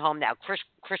working from home now.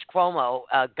 Chris Cuomo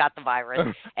got the virus,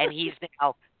 and he's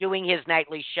now doing his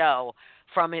nightly show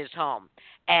from his home.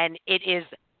 And it is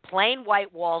plain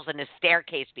white walls and a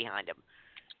staircase behind him.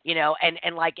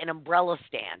 And like an umbrella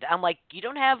stand. I'm like, you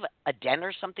don't have a den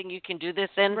or something you can do this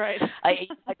in? Right.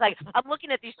 I'm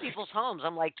looking at these people's homes.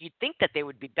 I'm like, you'd think that they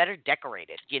would be better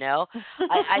decorated, Yeah.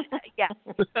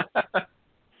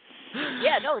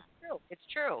 Yeah, no, it's true. It's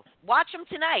true. Watch them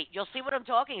tonight. You'll see what I'm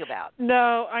talking about.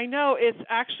 No, I know. It's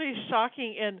actually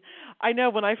shocking. And I know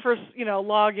when I first,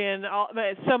 log in,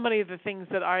 so many of the things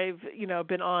that I've,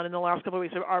 been on in the last couple of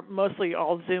weeks are mostly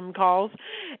all Zoom calls.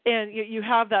 And you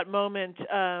have that moment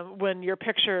when your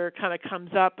picture kind of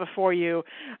comes up before you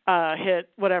hit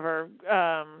whatever,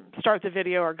 start the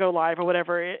video or go live or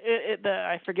whatever.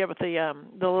 I forget what the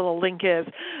little link is.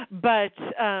 But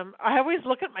I always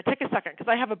take a second because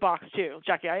I have a box too,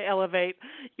 Jackie. I elevate,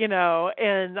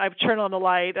 and I turn on the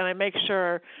light and I make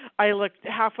sure I look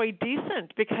halfway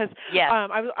decent because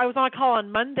I was on a call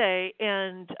on Monday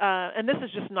and this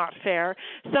is just not fair.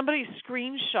 Somebody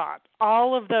screenshot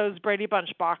all of those Brady Bunch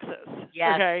boxes.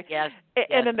 Yes, okay. Yes.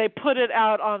 And then they put it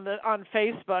out on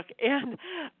Facebook, and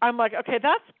I'm like, okay,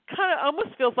 that's kind of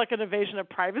almost feels like an invasion of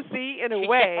privacy in a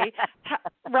way,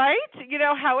 right?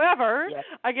 However,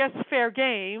 I guess fair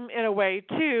game in a way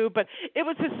too. But it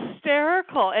was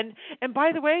hysterical, and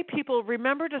by the way, people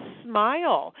remember to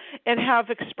smile and have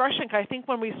expression. I think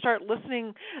when we start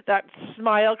listening, that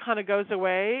smile kind of goes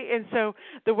away, and so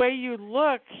the way you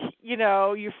look,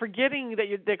 you're forgetting that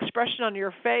the expression on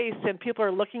your face, and people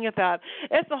are looking at that.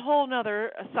 It's a whole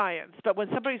nother science. But when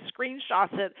somebody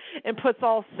screenshots it and puts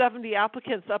all 70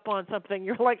 applicants up on something,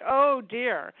 you're like, oh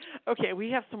dear. Okay,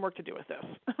 we have some work to do with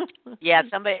this. Yeah,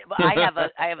 I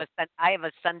have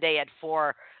a Sunday at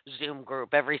 4 Zoom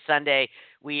group. Every Sunday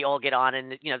we all get on,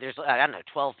 and there's, I don't know,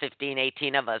 12, 15,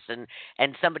 18 of us, and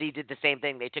somebody did the same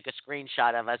thing. They took a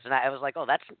screenshot of us, and I was like, oh,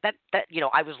 that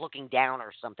I was looking down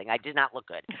or something. I did not look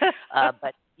good.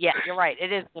 But yeah, you're right.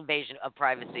 It is an invasion of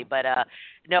privacy. But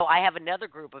no, I have another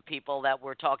group of people that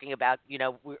we're talking about.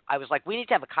 I was like, we need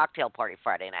to have a cocktail party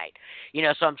Friday night.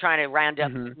 So I'm trying to round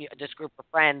up this group of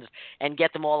friends and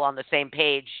get them all on the same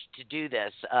page to do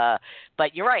this.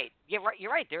 But you're right.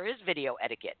 You're right. There is video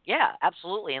etiquette. Yeah,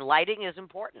 absolutely. And lighting is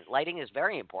important. Lighting is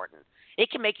very important.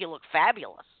 It can make you look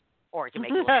fabulous, or it can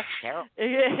make you look terrible.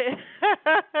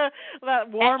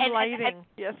 That warm lighting,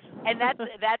 yes. And that's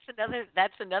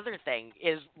another thing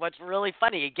is what's really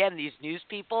funny. Again, these news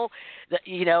people,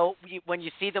 when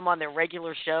you see them on their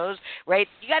regular shows, right?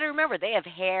 You got to remember they have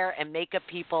hair and makeup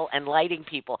people and lighting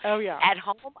people. Oh yeah. At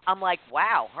home, I'm like,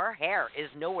 wow, her hair is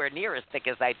nowhere near as thick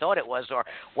as I thought it was, or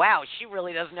wow, she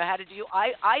really doesn't know how to do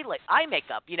eye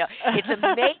makeup. It's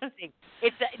amazing.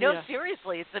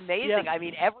 Seriously, it's amazing. Yes. I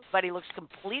mean, everybody looks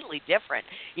completely different.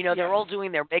 They're all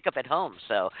doing their makeup at home.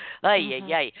 So,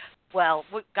 yay. Well,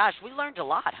 gosh, we learned a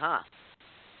lot, huh?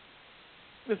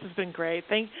 This has been great.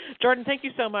 Jordan, thank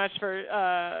you so much for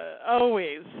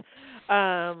always,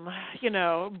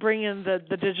 bringing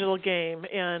the digital game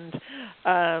and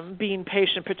being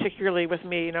patient, particularly with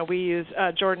me. We use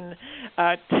Jordan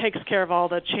takes care of all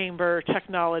the chamber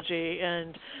technology,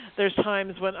 and there's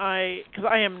times when because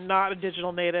I am not a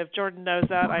digital native. Jordan knows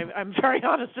that. I'm very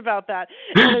honest about that.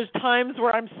 And there's times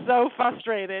where I'm so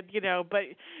frustrated, but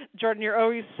Jordan, you're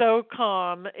always so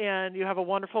calm, and you have a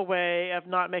wonderful way of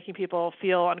not making people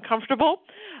feel uncomfortable,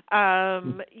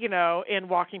 and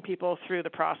walking people through the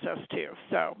process too.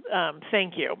 So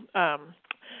thank you, on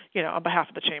behalf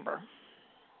of the chamber.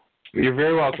 You're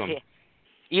very welcome.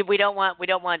 We don't want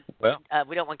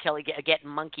Kelly getting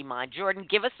monkey mind. Jordan,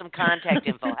 give us some contact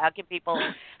info. How can people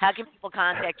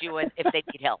contact you if they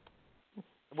need help?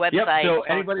 Website. Yep. So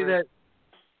anybody that.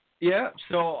 Yeah.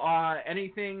 So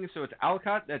anything. So it's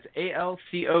Alcott. That's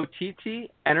ALCOTT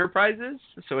Enterprises.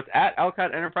 So it's at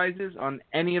Alcott Enterprises on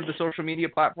any of the social media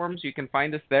platforms. You can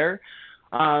find us there,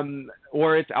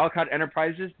 or it's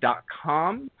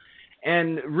AlcottEnterprises.com.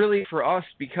 And really for us,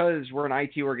 because we're an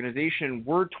IT organization,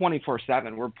 we're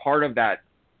 24/7. We're part of that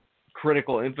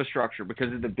critical infrastructure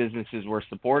because of the businesses we're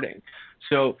supporting.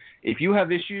 So if you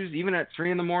have issues, even at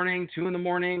 3 a.m, 2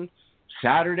 a.m,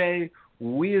 Saturday,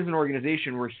 we as an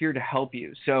organization, we're here to help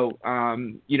you. So,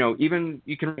 even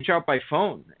you can reach out by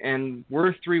phone, and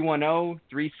we're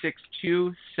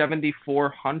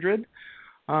 310-362-7400.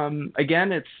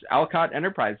 Again, it's Alcott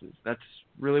Enterprises. That's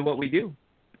really what we do.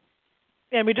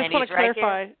 And we just want to clarify.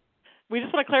 Right, we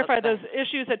just want to clarify those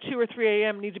issues at 2 or 3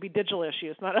 a.m. need to be digital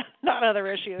issues, not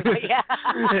other issues. Yeah.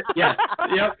 Yeah.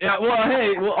 Yep. Yeah. Well,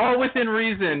 hey, all within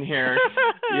reason here.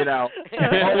 All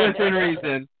within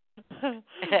reason.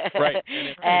 Right.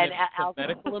 And if it's a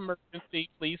medical emergency,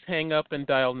 please hang up and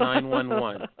dial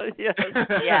 911. Yes.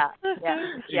 Yeah.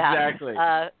 Exactly.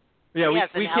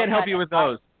 We can't help you with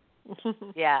those.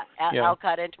 Yeah,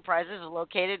 Alcott Enterprises is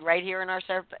located right here in our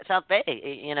South Bay,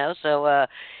 so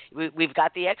we've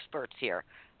got the experts here.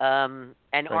 And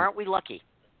aren't we lucky?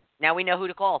 Now we know who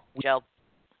to call, Joe.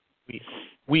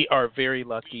 We are very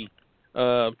lucky.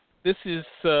 This has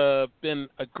been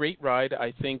a great ride,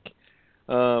 I think.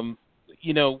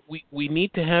 We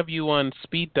need to have you on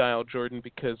speed dial, Jordan,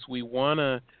 because we want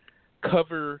to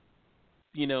cover,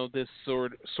 this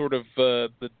sort of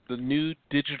the new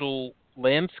digital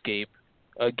landscape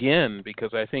again,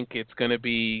 because I think it's going to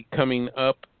be coming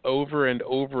up over and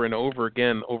over and over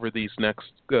again over these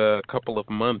next couple of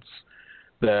months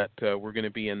that we're going to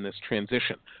be in this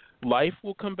transition. Life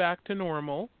will come back to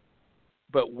normal,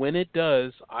 but when it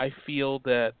does, I feel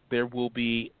that there will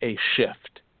be a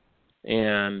shift,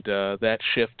 and that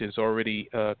shift is already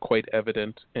quite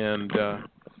evident, and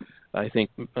I think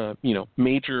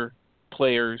major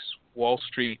players, Wall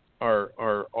Street, are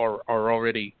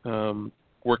already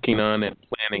working on and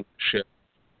planning shift.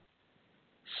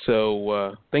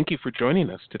 So thank you for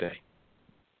joining us today.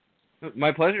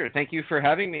 My pleasure. Thank you for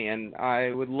having me, and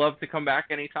I would love to come back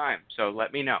anytime. So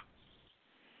let me know.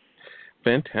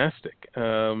 Fantastic.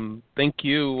 Thank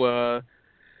you,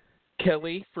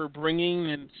 Kelly, for bringing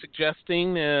and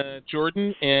suggesting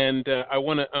Jordan. And I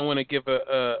want to give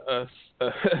a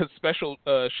special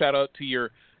shout out to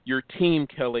your team,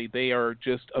 Kelly. They are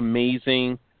just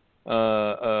amazing.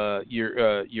 Your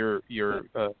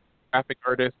graphic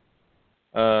artist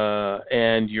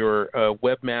and your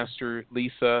webmaster,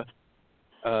 Lisa,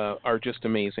 are just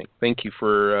amazing. Thank you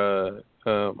for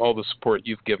all the support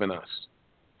you've given us.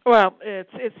 Well,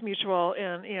 it's mutual,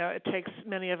 and it takes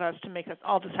many of us to make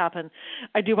all this happen.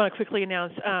 I do want to quickly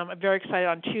announce I'm very excited.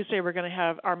 On Tuesday, we're going to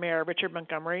have our mayor, Richard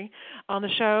Montgomery, on the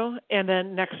show, and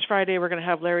then next Friday, we're going to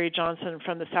have Larry Johnson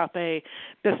from the South Bay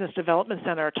Business Development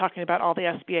Center talking about all the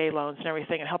SBA loans and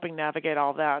everything, and helping navigate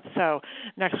all that. So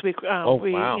next week,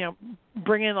 we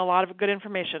bring in a lot of good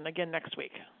information again next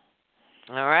week.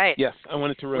 All right. Yes, I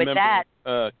wanted to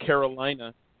remember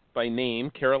Carolina by name,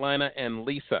 Carolina and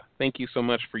Lisa. Thank you so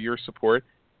much for your support.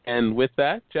 And with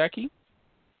that, Jackie?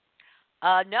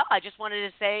 No, I just wanted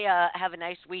to say have a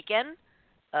nice weekend.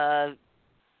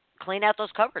 Clean out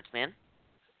those cupboards, man.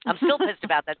 I'm still pissed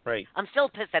about that. Right. I'm still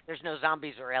pissed that there's no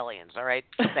zombies or aliens, all right?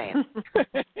 Just saying.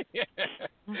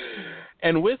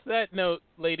 And with that note,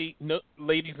 ladies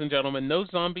and gentlemen, no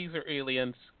zombies or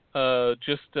aliens.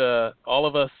 Just all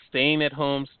of us staying at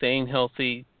home, staying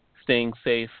healthy, staying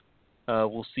safe.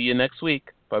 We'll see you next week.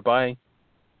 Bye-bye.